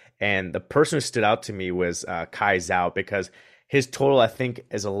stuff. And the person who stood out to me was Kai Zhao, because his total, I think,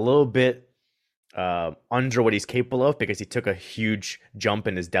 is a little bit under what he's capable of, because he took a huge jump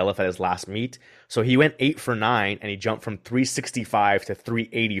in his deadlift at his last meet. So he went 8 for 9 and he jumped from 365 to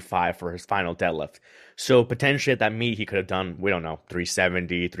 385 for his final deadlift. So potentially at that meet he could have done, we don't know,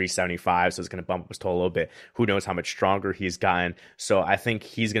 370, 375. So it's going to bump his total a little bit. Who knows how much stronger he's gotten. So I think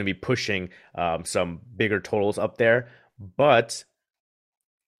he's going to be pushing some bigger totals up there. But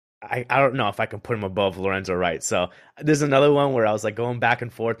I don't know if I can put him above Lorenzo Wright. So there's another one where I was like going back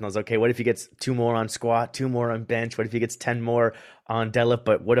and forth, and I was like, okay, what if he gets 2 more on squat, 2 more on bench? What if he gets 10 more on deadlift?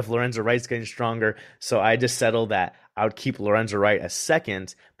 But what if Lorenzo Wright's getting stronger? So I just settled that I would keep Lorenzo Wright as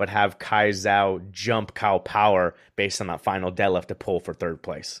second, but have Kai Zhao jump Kyle Power based on that final deadlift to pull for third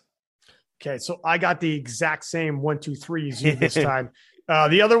place. Okay, so I got the exact same 1, 2, 3 as you this time.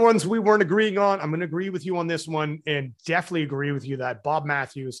 The other ones we weren't agreeing on. I'm going to agree with you on this one, and definitely agree with you that Bob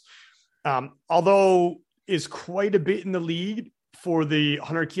Matthews, although is quite a bit in the lead for the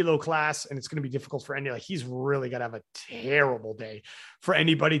 100 kilo class, and it's going to be difficult for any, like he's really got to have a terrible day for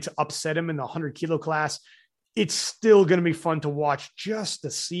anybody to upset him in the 100 kilo class. It's still going to be fun to watch just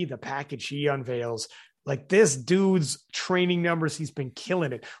to see the package he unveils. Like this dude's training numbers, he's been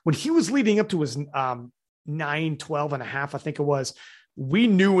killing it. When he was leading up to his 912 and a half, I think it was, we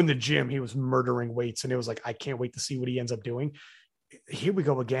knew in the gym he was murdering weights, and it was like, I can't wait to see what he ends up doing. Here we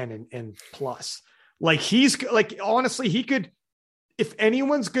go again. And plus, like, he's like, honestly, he could, if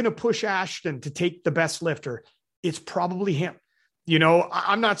anyone's going to push Ashton to take the best lifter, it's probably him.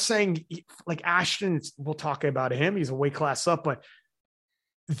 I'm not saying like Ashton, we'll talk about him. He's a weight class up, but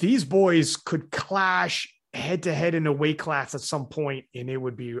these boys could clash head to head in a weight class at some point, and it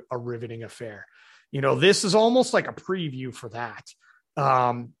would be a riveting affair. This is almost like a preview for that.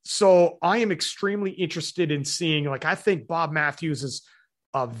 So I am extremely interested in seeing, like, I think Bob Matthews is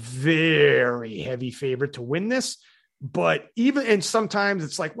a very heavy favorite to win this, but and sometimes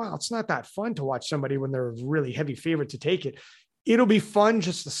it's like, wow, it's not that fun to watch somebody when they're a really heavy favorite to take it. It'll be fun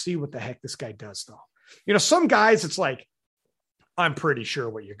just to see what the heck this guy does though. Some guys, it's like, I'm pretty sure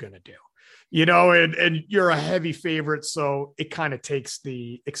what you're going to do, and you're a heavy favorite. So it kind of takes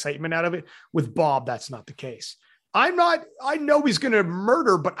the excitement out of it. With Bob, that's not the case. I know he's going to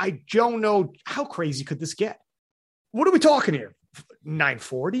murder, but I don't know how crazy could this get. What are we talking here?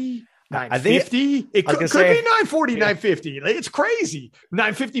 940? I think 950. It could be 940, 950. It's crazy.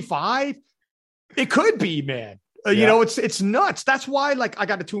 955. It could be, man. You know, it's nuts. That's why, like, I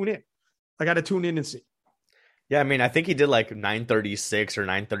got to tune in. I got to tune in and see. Yeah, I mean, I think he did like 936 or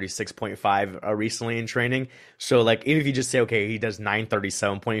 936.5 recently in training. So, like, even if you just say, okay, he does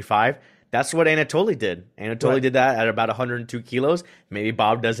 937.5, that's what Anatoly did. Anatoly did that at about 102 kilos. Maybe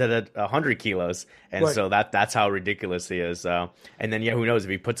Bob does it at 100 kilos. And so that's how ridiculous he is. And then, who knows?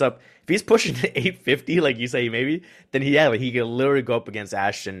 If he's pushing to 850, like you say, maybe, then he can literally go up against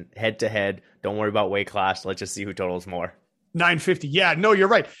Ashton head to head. Don't worry about weight class. Let's just see who totals more. 950. Yeah, no, you're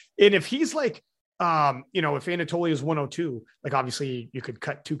right. And if he's like, if Anatoly is 102, like obviously you could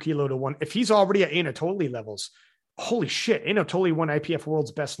cut 2 kilo to 1. If he's already at Anatoly levels, holy shit, Anatoly won IPF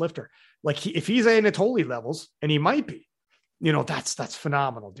World's Best Lifter. Like if he's at Anatoly levels, and he might be, that's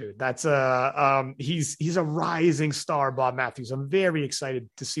phenomenal, dude. That's he's a rising star, Bob Matthews. I'm very excited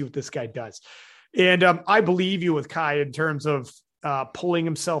to see what this guy does. And I believe you with Kai in terms of pulling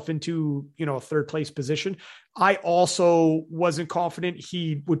himself into, a third place position. I also wasn't confident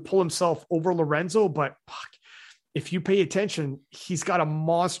he would pull himself over Lorenzo, but fuck, if you pay attention, he's got a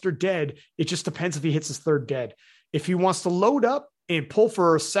monster dead. It just depends if he hits his third dead. If he wants to load up and pull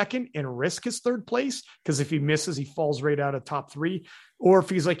for a second and risk his third place, because if he misses, he falls right out of top 3. Or if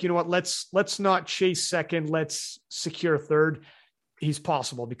he's like, you know what, let's not chase second, let's secure third. He's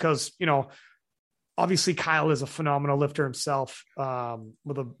possible because, obviously Kyle is a phenomenal lifter himself.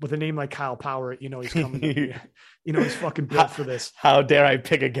 With a name like Kyle Power, he's coming. He's fucking built for this. How dare I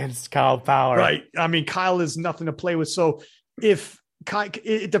pick against Kyle Power? Right. I mean, Kyle is nothing to play with. So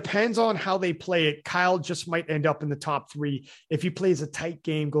it depends on how they play it. Kyle just might end up in the top 3 if he plays a tight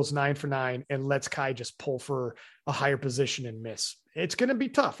game, goes 9 for 9, and lets Kai just pull for a higher position and miss. It's going to be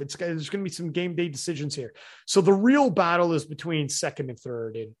tough. There's going to be some game day decisions here. So the real battle is between second and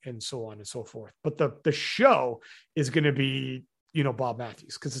third and so on and so forth. But the show is going to be, Bob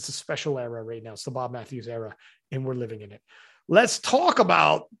Matthews, because it's a special era right now. It's the Bob Matthews era, and we're living in it. Let's talk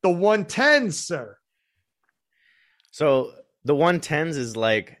about the 110s, sir. So the 110s is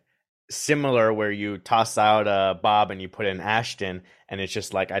like similar where you toss out Bob and you put in Ashton, and it's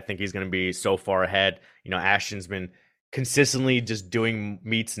just like, I think he's going to be so far ahead. Ashton's been consistently just doing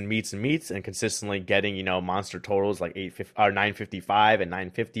meets and consistently getting, monster totals like 955 and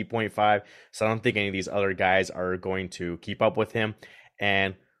 950.5. So I don't think any of these other guys are going to keep up with him.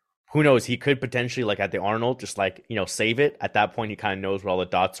 And who knows, he could potentially, like at the Arnold, just like, save it. At that point, he kind of knows where all the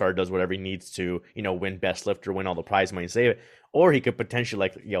dots are, does whatever he needs to, win best lifter, win all the prize money, save it. Or he could potentially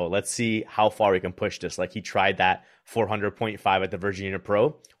let's see how far he can push this. Like he tried that 400.5 at the Virginia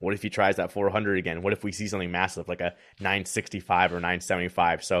Pro. What if he tries that 400 again? What if we see something massive like a 965 or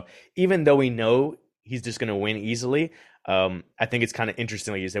 975? So even though we know he's just going to win easily, I think it's kind of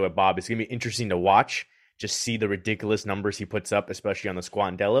interesting, like you say with Bob, it's going to be interesting to watch. Just see the ridiculous numbers he puts up, especially on the squat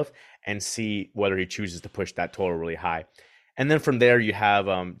and deadlift, and see whether he chooses to push that total really high. And then from there, you have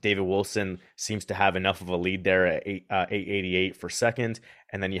David Wilson seems to have enough of a lead there at 888 for second.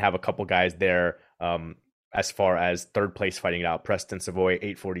 And then you have a couple guys there as far as third place fighting it out. Preston Savoy,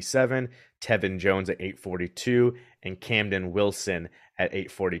 847, Tevin Jones at 842, and Camden Wilson at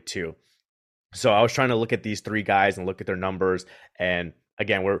 842. So I was trying to look at these 3 guys and look at their numbers. And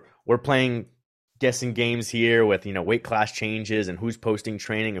again, we're playing guessing games here with, weight class changes and who's posting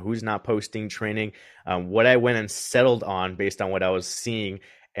training and who's not posting training. What I went and settled on based on what I was seeing,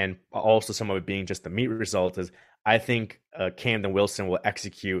 and also some of it being just the meet results, is I think Camden Wilson will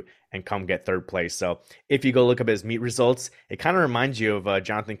execute and come get third place. So if you go look up his meet results, it kind of reminds you of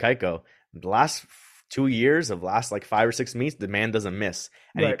Jonathan Kaiko. The last 2 years of last like 5 or 6 meets, the man doesn't miss,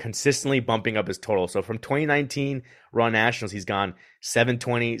 and he's consistently bumping up his total. So from 2019 Raw Nationals, he's gone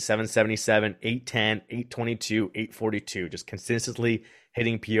 720, 777, 810, 822, 842, just consistently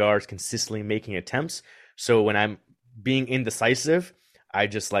hitting PRs, consistently making attempts. So when I'm being indecisive, I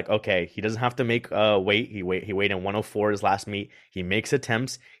just like, okay, he doesn't have to make weight. He weighed in 104 his last meet. He makes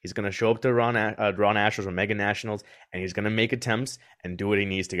attempts. He's going to show up to Raw Nationals or Mega Nationals, and he's going to make attempts and do what he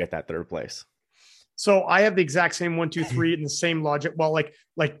needs to get that third place. So I have the exact same 1, 2, 3 and the same logic. Well, like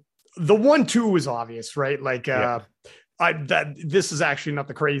the 1, 2 is obvious, right? Like this is actually not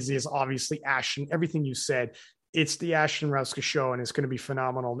the craziest. Obviously, Ashton, everything you said, it's the Ashton Rouska show, and it's going to be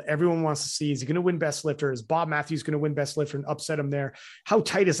phenomenal. Everyone wants to see, is he going to win best lifter? Is Bob Matthews going to win best lifter and upset him there? How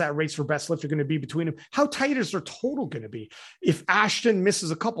tight is that race for best lifter going to be between them? How tight is their total going to be? If Ashton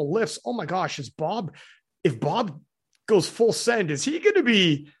misses a couple lifts, oh my gosh, if Bob goes full send, is he going to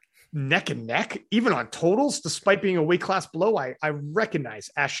be neck and neck, even on totals, despite being a weight class below. I recognize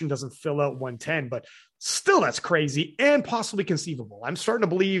Ashton doesn't fill out 110, but still that's crazy and possibly conceivable. I'm starting to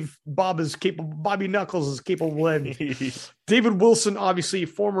believe Bobby Knuckles is capable. And David Wilson, obviously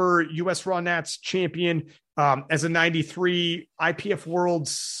former US Raw Nats champion, as a 93 IPF World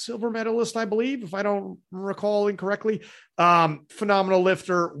silver medalist, I believe, if I don't recall incorrectly. Phenomenal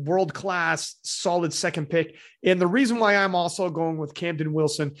lifter, world-class, solid second pick. And the reason why I'm also going with Camden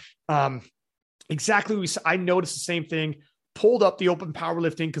Wilson, exactly, I noticed the same thing, pulled up the open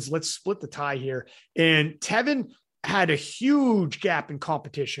powerlifting, because let's split the tie here. And Tevin had a huge gap in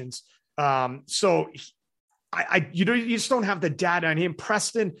competitions. So you just don't have the data on him.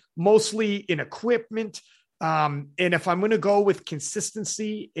 Preston, mostly in equipment. And if I'm going to go with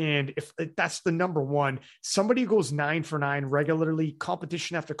consistency, and if that's the number one, somebody who goes 9 for 9 regularly,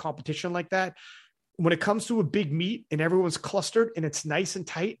 competition after competition like that, when it comes to a big meet and everyone's clustered and it's nice and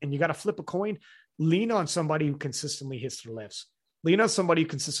tight and you got to flip a coin, lean on somebody who consistently hits their lifts. Lean on somebody who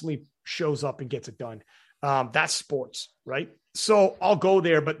consistently shows up and gets it done. That's sports, right? So I'll go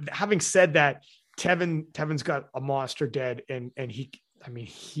there. But having said that, Tevin's got a monster dead, and he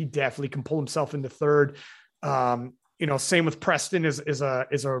definitely can pull himself into third. Same with Preston is a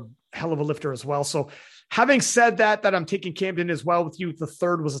hell of a lifter as well. So having said that I'm taking Camden as well with you. The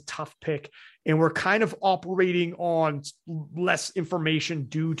third was a tough pick, and we're kind of operating on less information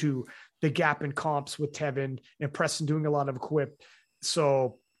due to the gap in comps with Tevin and Preston doing a lot of equip.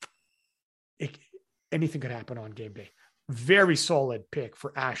 So anything could happen on game day. Very solid pick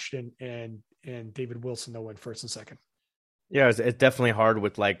for Ashton and David Wilson, though, went first and second. Yeah, it's definitely hard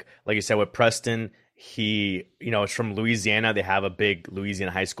with like you said with Preston. He, it's from Louisiana. They have a big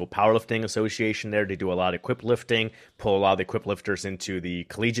Louisiana High School Powerlifting Association there. They do a lot of equip lifting, pull a lot of the equip lifters into the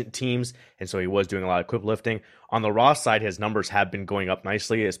collegiate teams. And so he was doing a lot of equip lifting. On the raw side, his numbers have been going up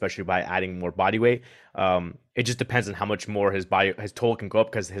nicely, especially by adding more body weight. It just depends on how much more his total can go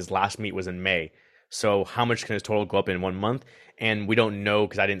up, because his last meet was in May. So how much can his total go up in 1 month? And we don't know,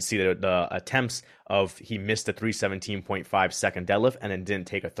 because I didn't see the attempts of, he missed a 317.5 second deadlift and then didn't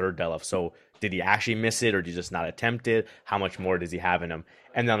take a third deadlift. So did he actually miss it, or did he just not attempt it? How much more does he have in him?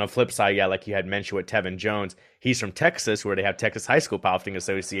 And then on the flip side, yeah, like you had mentioned with Tevin Jones, he's from Texas, where they have Texas High School Powerlifting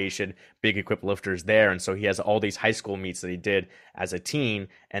Association, big equip lifters there. And so he has all these high school meets that he did as a teen.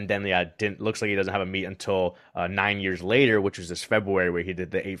 And then, looks like he doesn't have a meet until 9 years later, which was this February, where he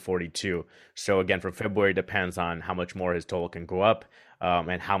did the 842. So again, from February, depends on how much more his total can go up,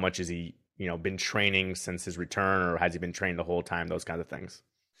 and how much has he, been training since his return, or has he been trained the whole time, those kinds of things.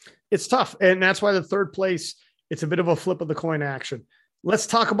 It's tough. And that's why the third place, it's a bit of a flip of the coin action. Let's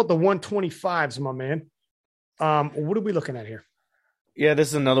talk about the 125s, my man. What are we looking at here? Yeah, this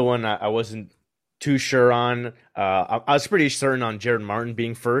is another one I wasn't too sure on. I was pretty certain on Jared Martin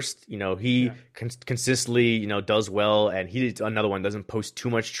being first. He consistently, does well, and he another one doesn't post too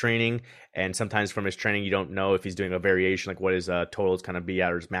much training. And sometimes from his training, you don't know if he's doing a variation, like what his total is kind of be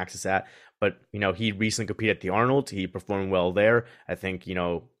at or his max is at. But, he recently competed at the Arnold. He performed well there. I think,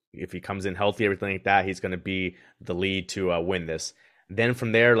 if he comes in healthy, everything like that, he's going to be the lead to win this. Then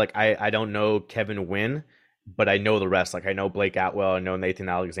from there, I don't know Kevin Wynn, but I know the rest. I know Blake Atwell, I know Nathan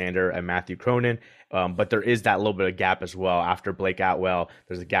Alexander and Matthew Cronin. But there is that little bit of gap as well. After Blake Atwell,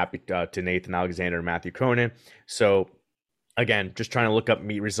 there's a gap to Nathan Alexander and Matthew Cronin. So again, just trying to look up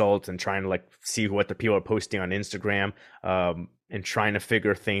meet results and trying to see what the people are posting on Instagram, and trying to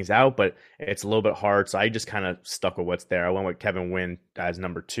figure things out, but it's a little bit hard. So I just kind of stuck with what's there. I went with Kevin Wynn as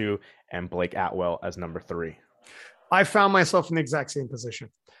number 2 and Blake Atwell as number 3. I found myself in the exact same position.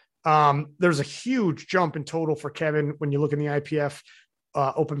 There's a huge jump in total for Kevin when you look in the IPF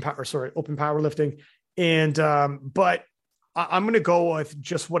open powerlifting. And, but I'm going to go with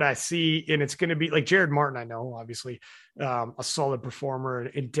just what I see. And it's going to be like Jared Martin. I know, obviously, a solid performer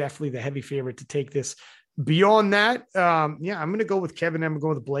and definitely the heavy favorite to take this. Beyond that, I'm going to go with Kevin. I'm going to go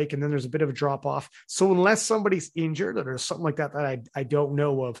with Blake. And then there's a bit of a drop off. So unless somebody's injured or there's something like that, I don't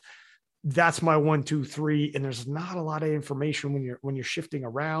know of, that's my 1, 2, 3. And there's not a lot of information when you're shifting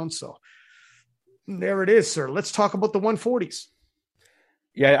around. So there it is, sir. Let's talk about the 140s.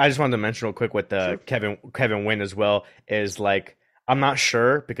 Yeah, I just wanted to mention real quick with the sure. Kevin Wynn as well is I'm not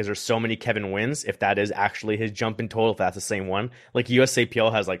sure because there's so many Kevin Wins if that is actually his jump in total, if that's the same one.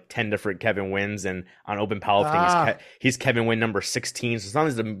 USAPL has 10 different Kevin Wins, and on open powerlifting he's Kevin Win number 16. So as long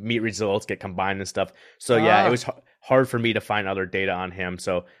as the meet results get combined and stuff. So yeah, it was hard for me to find other data on him.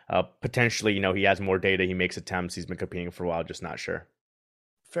 So potentially, he has more data. He makes attempts. He's been competing for a while, just not sure.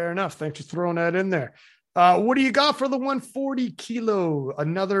 Fair enough. Thanks for throwing that in there. What do you got for the 140 kilo?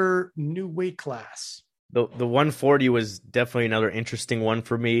 Another new weight class. the 140 was definitely another interesting one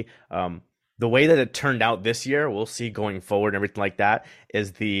for me. The way that it turned out this year, we'll see going forward and everything like that,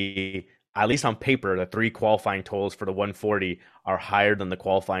 is at least on paper, the three qualifying totals for the 140 are higher than the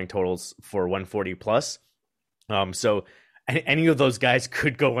qualifying totals for 140 plus. So any of those guys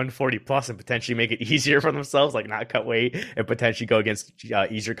could go 140 plus and potentially make it easier for themselves, like not cut weight and potentially go against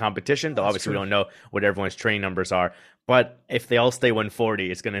easier competition. Though obviously we don't know what everyone's training numbers are. But if they all stay 140,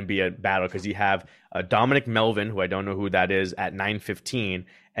 it's going to be a battle because you have Dominic Melvin, who I don't know who that is, at 915.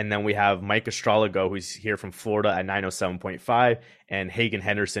 And then we have Mike Astrologo, who's here from Florida at 907.5, and Hagen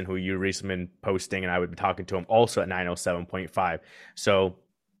Henderson, who you recently been posting, and I would be talking to him also at 907.5. So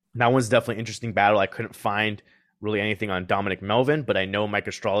that one's definitely an interesting battle. I couldn't find really anything on Dominic Melvin, but I know Mike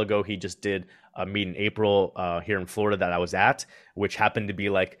Astrologo, he just did a meet in April here in Florida that I was at, which happened to be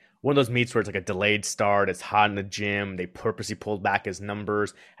like one of those meets where it's like a delayed start. It's hot in the gym. They purposely pulled back his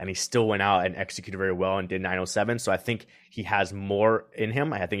numbers, and he still went out and executed very well and did 907. So I think he has more in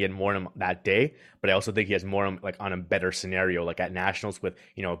him. I think he had more in him that day, but I also think he has more like on a better scenario, like at nationals with,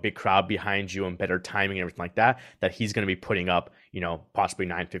 a big crowd behind you and better timing and everything like that, that he's going to be putting up, possibly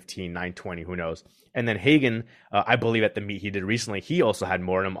 915, 920, who knows. And then Hagen, I believe at the meet he did recently, he also had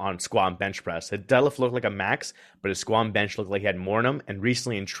more in him on squat and bench press. His deadlift looked like a max, but his squat and bench looked like he had more in him. And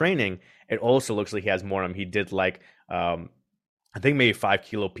recently in training, it also looks like he has more in him. He did like, I think maybe 5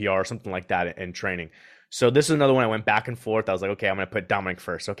 kilo PR or something like that in training. So this is another one I went back and forth. I was like, okay, I'm going to put Dominic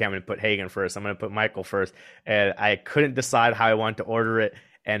first. Okay, I'm going to put Hagen first. I'm going to put Michael first. And I couldn't decide how I wanted to order it.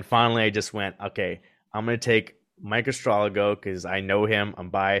 And finally, I just went, okay, I'm going to take Mike Astrologo because I know him. I'm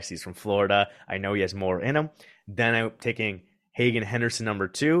biased. He's from Florida. I know he has more in him. Then I'm taking Hagen Henderson number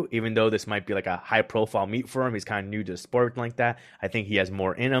 2, even though this might be like a high profile meet for him. He's kind of new to the sport like that. I think he has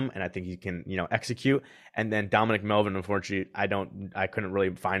more in him and I think he can, execute. And then Dominic Melvin, unfortunately, I couldn't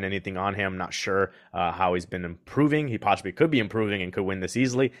really find anything on him. Not sure how he's been improving. He possibly could be improving and could win this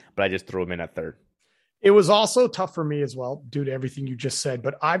easily, but I just threw him in at 3rd. It was also tough for me as well, due to everything you just said,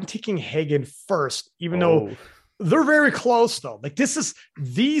 but I'm taking Hagen first, even though they're very close though. Like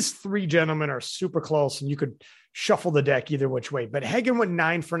these 3 gentlemen are super close and you could shuffle the deck either which way, but Hagen went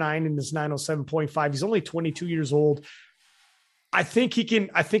 9 for 9 in this 907.5. He's only 22 years old. I think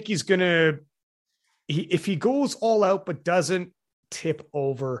he's going to, if he goes all out, but doesn't tip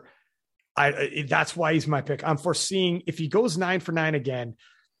over, that's why he's my pick. I'm foreseeing if he goes 9 for 9 again,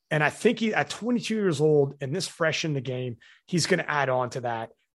 and I think at 22 years old and this fresh in the game, he's going to add on to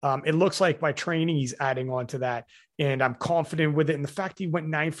that. It looks like by training, he's adding on to that, and I'm confident with it. And the fact he went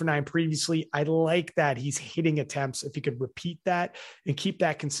 9 for 9 previously, I like that he's hitting attempts. If he could repeat that and keep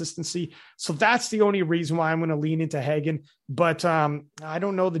that consistency. So that's the only reason why I'm going to lean into Hagen. But I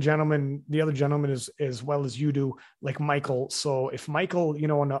don't know the other gentleman as well as you do, like Michael. So if Michael,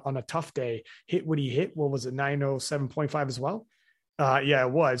 on a tough day hit what he hit, what was it, 907.5 as well? Yeah,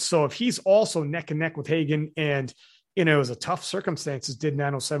 it was. So if he's also neck and neck with Hagen and, it was a tough circumstances, did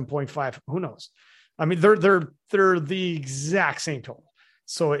 907.5, who knows? I mean, they're the exact same total.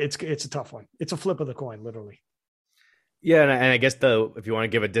 So it's a tough one. It's a flip of the coin, literally. Yeah, and I guess if you want to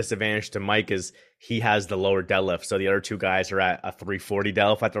give a disadvantage to Mike is he has the lower deadlift. So the other 2 guys are at a 340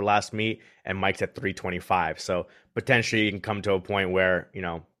 deadlift at their last meet, and Mike's at 325. So potentially you can come to a point where,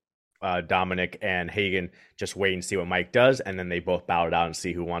 Dominic and Hagen just wait and see what Mike does, and then they both battle it out and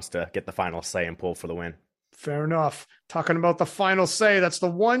see who wants to get the final say and pull for the win. Fair enough. Talking about the final say, that's the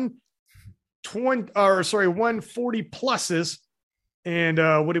 140 pluses. And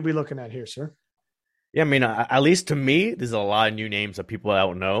what are we looking at here, sir? Yeah, I mean, at least to me, there's a lot of new names of people I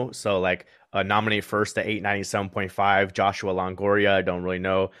don't know. So, like, nominate first at 897.5, Joshua Longoria, I don't really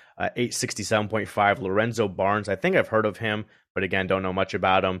know. 867.5, Lorenzo Barnes, I think I've heard of him, but again, don't know much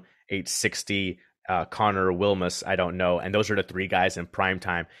about him. 860, Connor Wilmus, I don't know. And those are the 3 guys in prime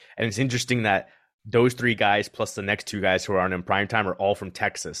time. And it's interesting that those 3 guys plus the next 2 guys who aren't in prime time are all from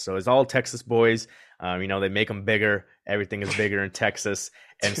Texas. So it's all Texas boys. They make them bigger. Everything is bigger in Texas.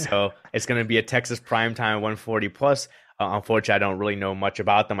 And so it's going to be a Texas prime time 140 plus. Unfortunately, I don't really know much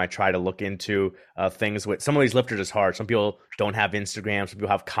about them. I try to look into things with some of these lifters. It's hard. Some people don't have Instagram. Some people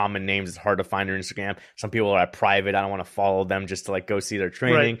have common names. It's hard to find their Instagram. Some people are private. I don't want to follow them just to go see their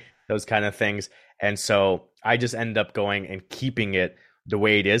training, those kind of things. And so I just end up going and keeping it the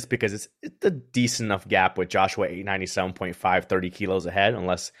way it is because it's a decent enough gap with Joshua 897.5, 30 kilos ahead,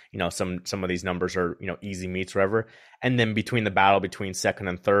 unless, some of these numbers are, easy meets, whatever. And then between the battle between 2nd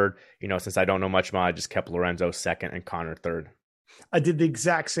and 3rd, since I don't know much about it, I just kept Lorenzo 2nd and Connor 3rd. I did the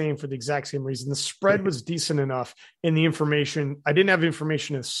exact same for the exact same reason. The spread was decent enough in the information. I didn't have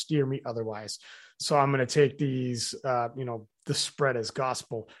information to steer me otherwise. So I'm going to take these, the spread as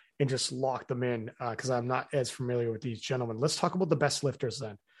gospel. and just lock them in because I'm not as familiar with these gentlemen. Let's talk about the best lifters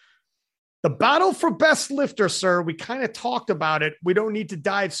then. The battle for best lifter, sir, we kind of talked about it. We don't need to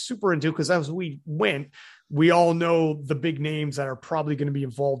dive super into because as we went, we all know the big names that are probably going to be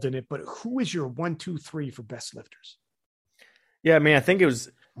involved in it. But who is your 1, 2, 3 for best lifters? Yeah, I mean, I think it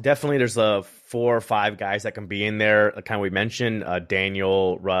was definitely there's 4 or 5 guys that can be in there. Kind of we mentioned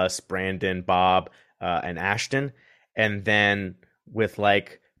Daniel, Russ, Brandon, Bob, and Ashton. And then with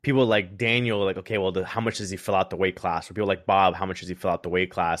like people like Daniel, like, okay, well, how much does he fill out the weight class? Or people like Bob, how much does he fill out the weight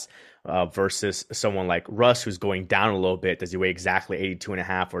class? Versus someone like Russ, who's going down a little bit. Does he weigh exactly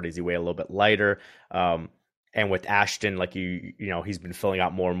 82.5 or does he weigh a little bit lighter? And with Ashton, like you know, he's been filling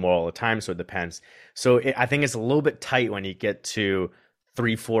out more and more all the time. So it depends. So I think it's a little bit tight when you get to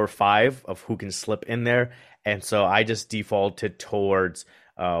 3, 4, 5 of who can slip in there. And so I just defaulted towards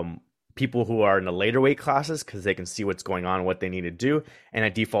people who are in the later weight classes because they can see what's going on, what they need to do. And I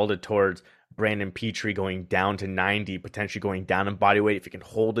defaulted towards Brandon Petrie going down to 90, potentially going down in body weight. If he can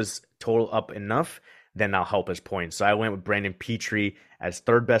hold his total up enough, then I'll help his points. So I went with Brandon Petrie as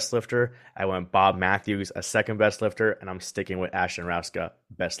third best lifter. I went Bob Matthews as second best lifter, and I'm sticking with Ashton Rouska,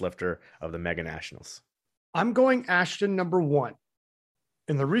 best lifter of the Mega Nationals. I'm going Ashton number 1.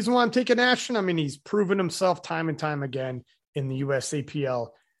 And the reason why I'm taking Ashton, I mean, he's proven himself time and time again in the USAPL.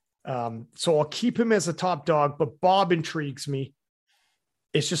 So I'll keep him as a top dog, but Bob intrigues me.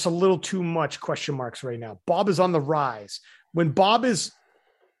 It's just a little too much question marks right now. Bob is on the rise. When Bob is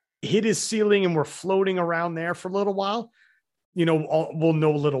hit his ceiling and we're floating around there for a little while, you know, we'll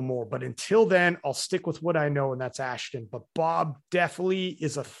know a little more. But until then, I'll stick with what I know, and that's Ashton. But Bob definitely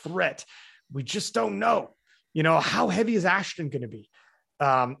is a threat. We just don't know. You know, how heavy is Ashton going to be?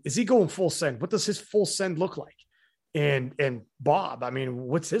 Is he going full send? What does his full send look like? And Bob, I mean,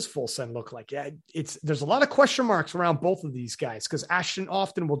 what's his full send look like? Yeah, there's a lot of question marks around both of these guys because Ashton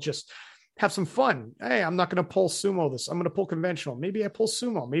often will just have some fun. Hey, I'm not going to pull sumo this. I'm going to pull conventional. Maybe I pull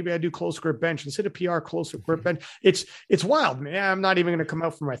sumo. Maybe I do close grip bench instead of PR close grip bench. It's wild, man. I'm not even going to come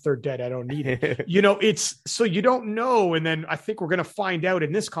out for my third dead. I don't need it. You know, it's so you don't know. And then I think we're going to find out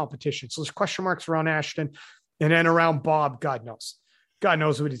in this competition. So there's question marks around Ashton and then around Bob. God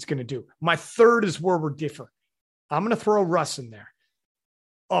knows what he's going to do. My third is where we're different. I'm going to throw Russ in there.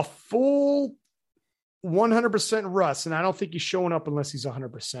 A full 100% Russ, and I don't think he's showing up unless he's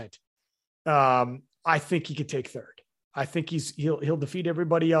 100%. I think he could take third. I think he'll defeat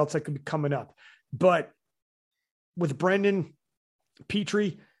everybody else that could be coming up. But with Brandon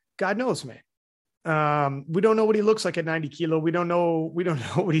Petrie, God knows, man. We don't know what he looks like at 90 kilo. We don't know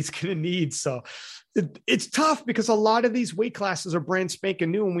what he's going to need. So it's tough because a lot of these weight classes are brand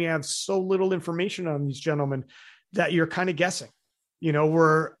spanking new and we have so little information on these gentlemen that you're kind of guessing. You know,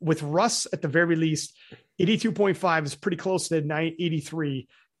 we're with Russ at the very least, 82.5 is pretty close to 83.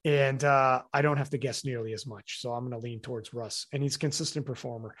 And I don't have to guess nearly as much. So I'm going to lean towards Russ. And he's a consistent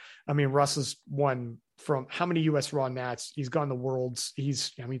performer. I mean, Russ has won from how many US Raw Nats? He's gone to Worlds.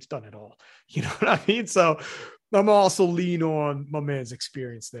 He's done it all. You know what I mean? So I'm also lean on my man's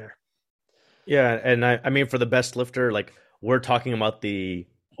experience there. Yeah. And I mean, for the best lifter, like we're talking about the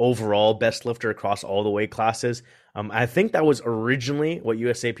overall best lifter across all the weight classes. I think that was originally what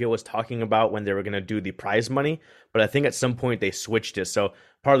USAPL was talking about when they were going to do the prize money, but I think at some point they switched it. So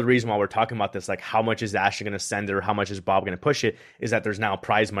part of the reason why we're talking about this, like how much is Ashton going to send it or how much is Bob going to push it, is that there's now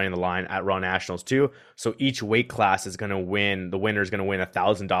prize money in the line at Raw Nationals too. So each weight class is going to win, the winner is going to win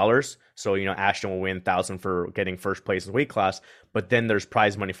 $1,000. So, you know, Ashton will win $1,000 for getting first place in weight class, but then there's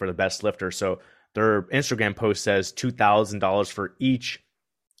prize money for the best lifter. So their Instagram post says $2,000 for each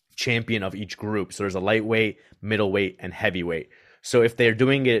champion of each group. So there's a lightweight, middleweight, and heavyweight. So if they're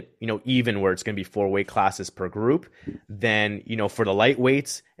doing it, you know, even where it's going to be 4 weight classes per group, then, you know, for the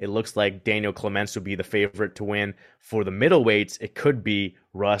lightweights, it looks like Daniel Clements would be the favorite to win. For the middleweights, it could be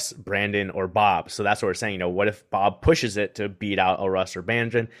Russ, Brandon, or Bob. So that's what we're saying. You know, what if Bob pushes it to beat out a Russ or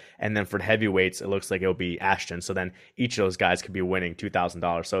Brandon? And then for the heavyweights, it looks like it'll be Ashton. So then each of those guys could be winning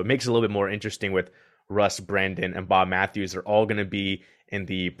 $2,000. So it makes it a little bit more interesting with Russ, Brandon, and Bob Matthews. They're all going to be in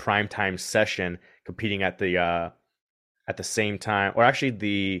the primetime session competing at the same time, or actually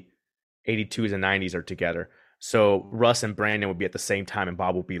the 82s and 90s are together. So Russ and Brandon will be at the same time and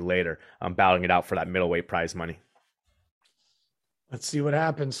Bob will be later, battling it out for that middleweight prize money. Let's see what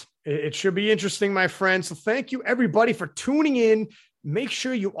happens. It should be interesting, my friends. So thank you everybody for tuning in. Make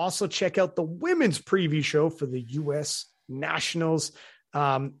sure you also check out the women's preview show for the US Nationals.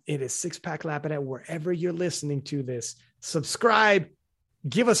 It is Six Pack Lapidot wherever you're listening to this. Subscribe.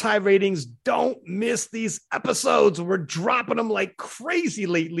 Give us high ratings. Don't miss these episodes. We're dropping them like crazy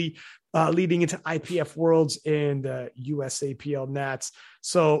lately. leading into IPF Worlds and USAPL Nats.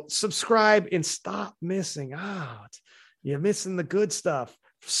 So subscribe and stop missing out. You're missing the good stuff.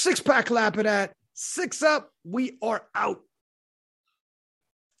 Six Pack Lapidat, 6 up. We are out.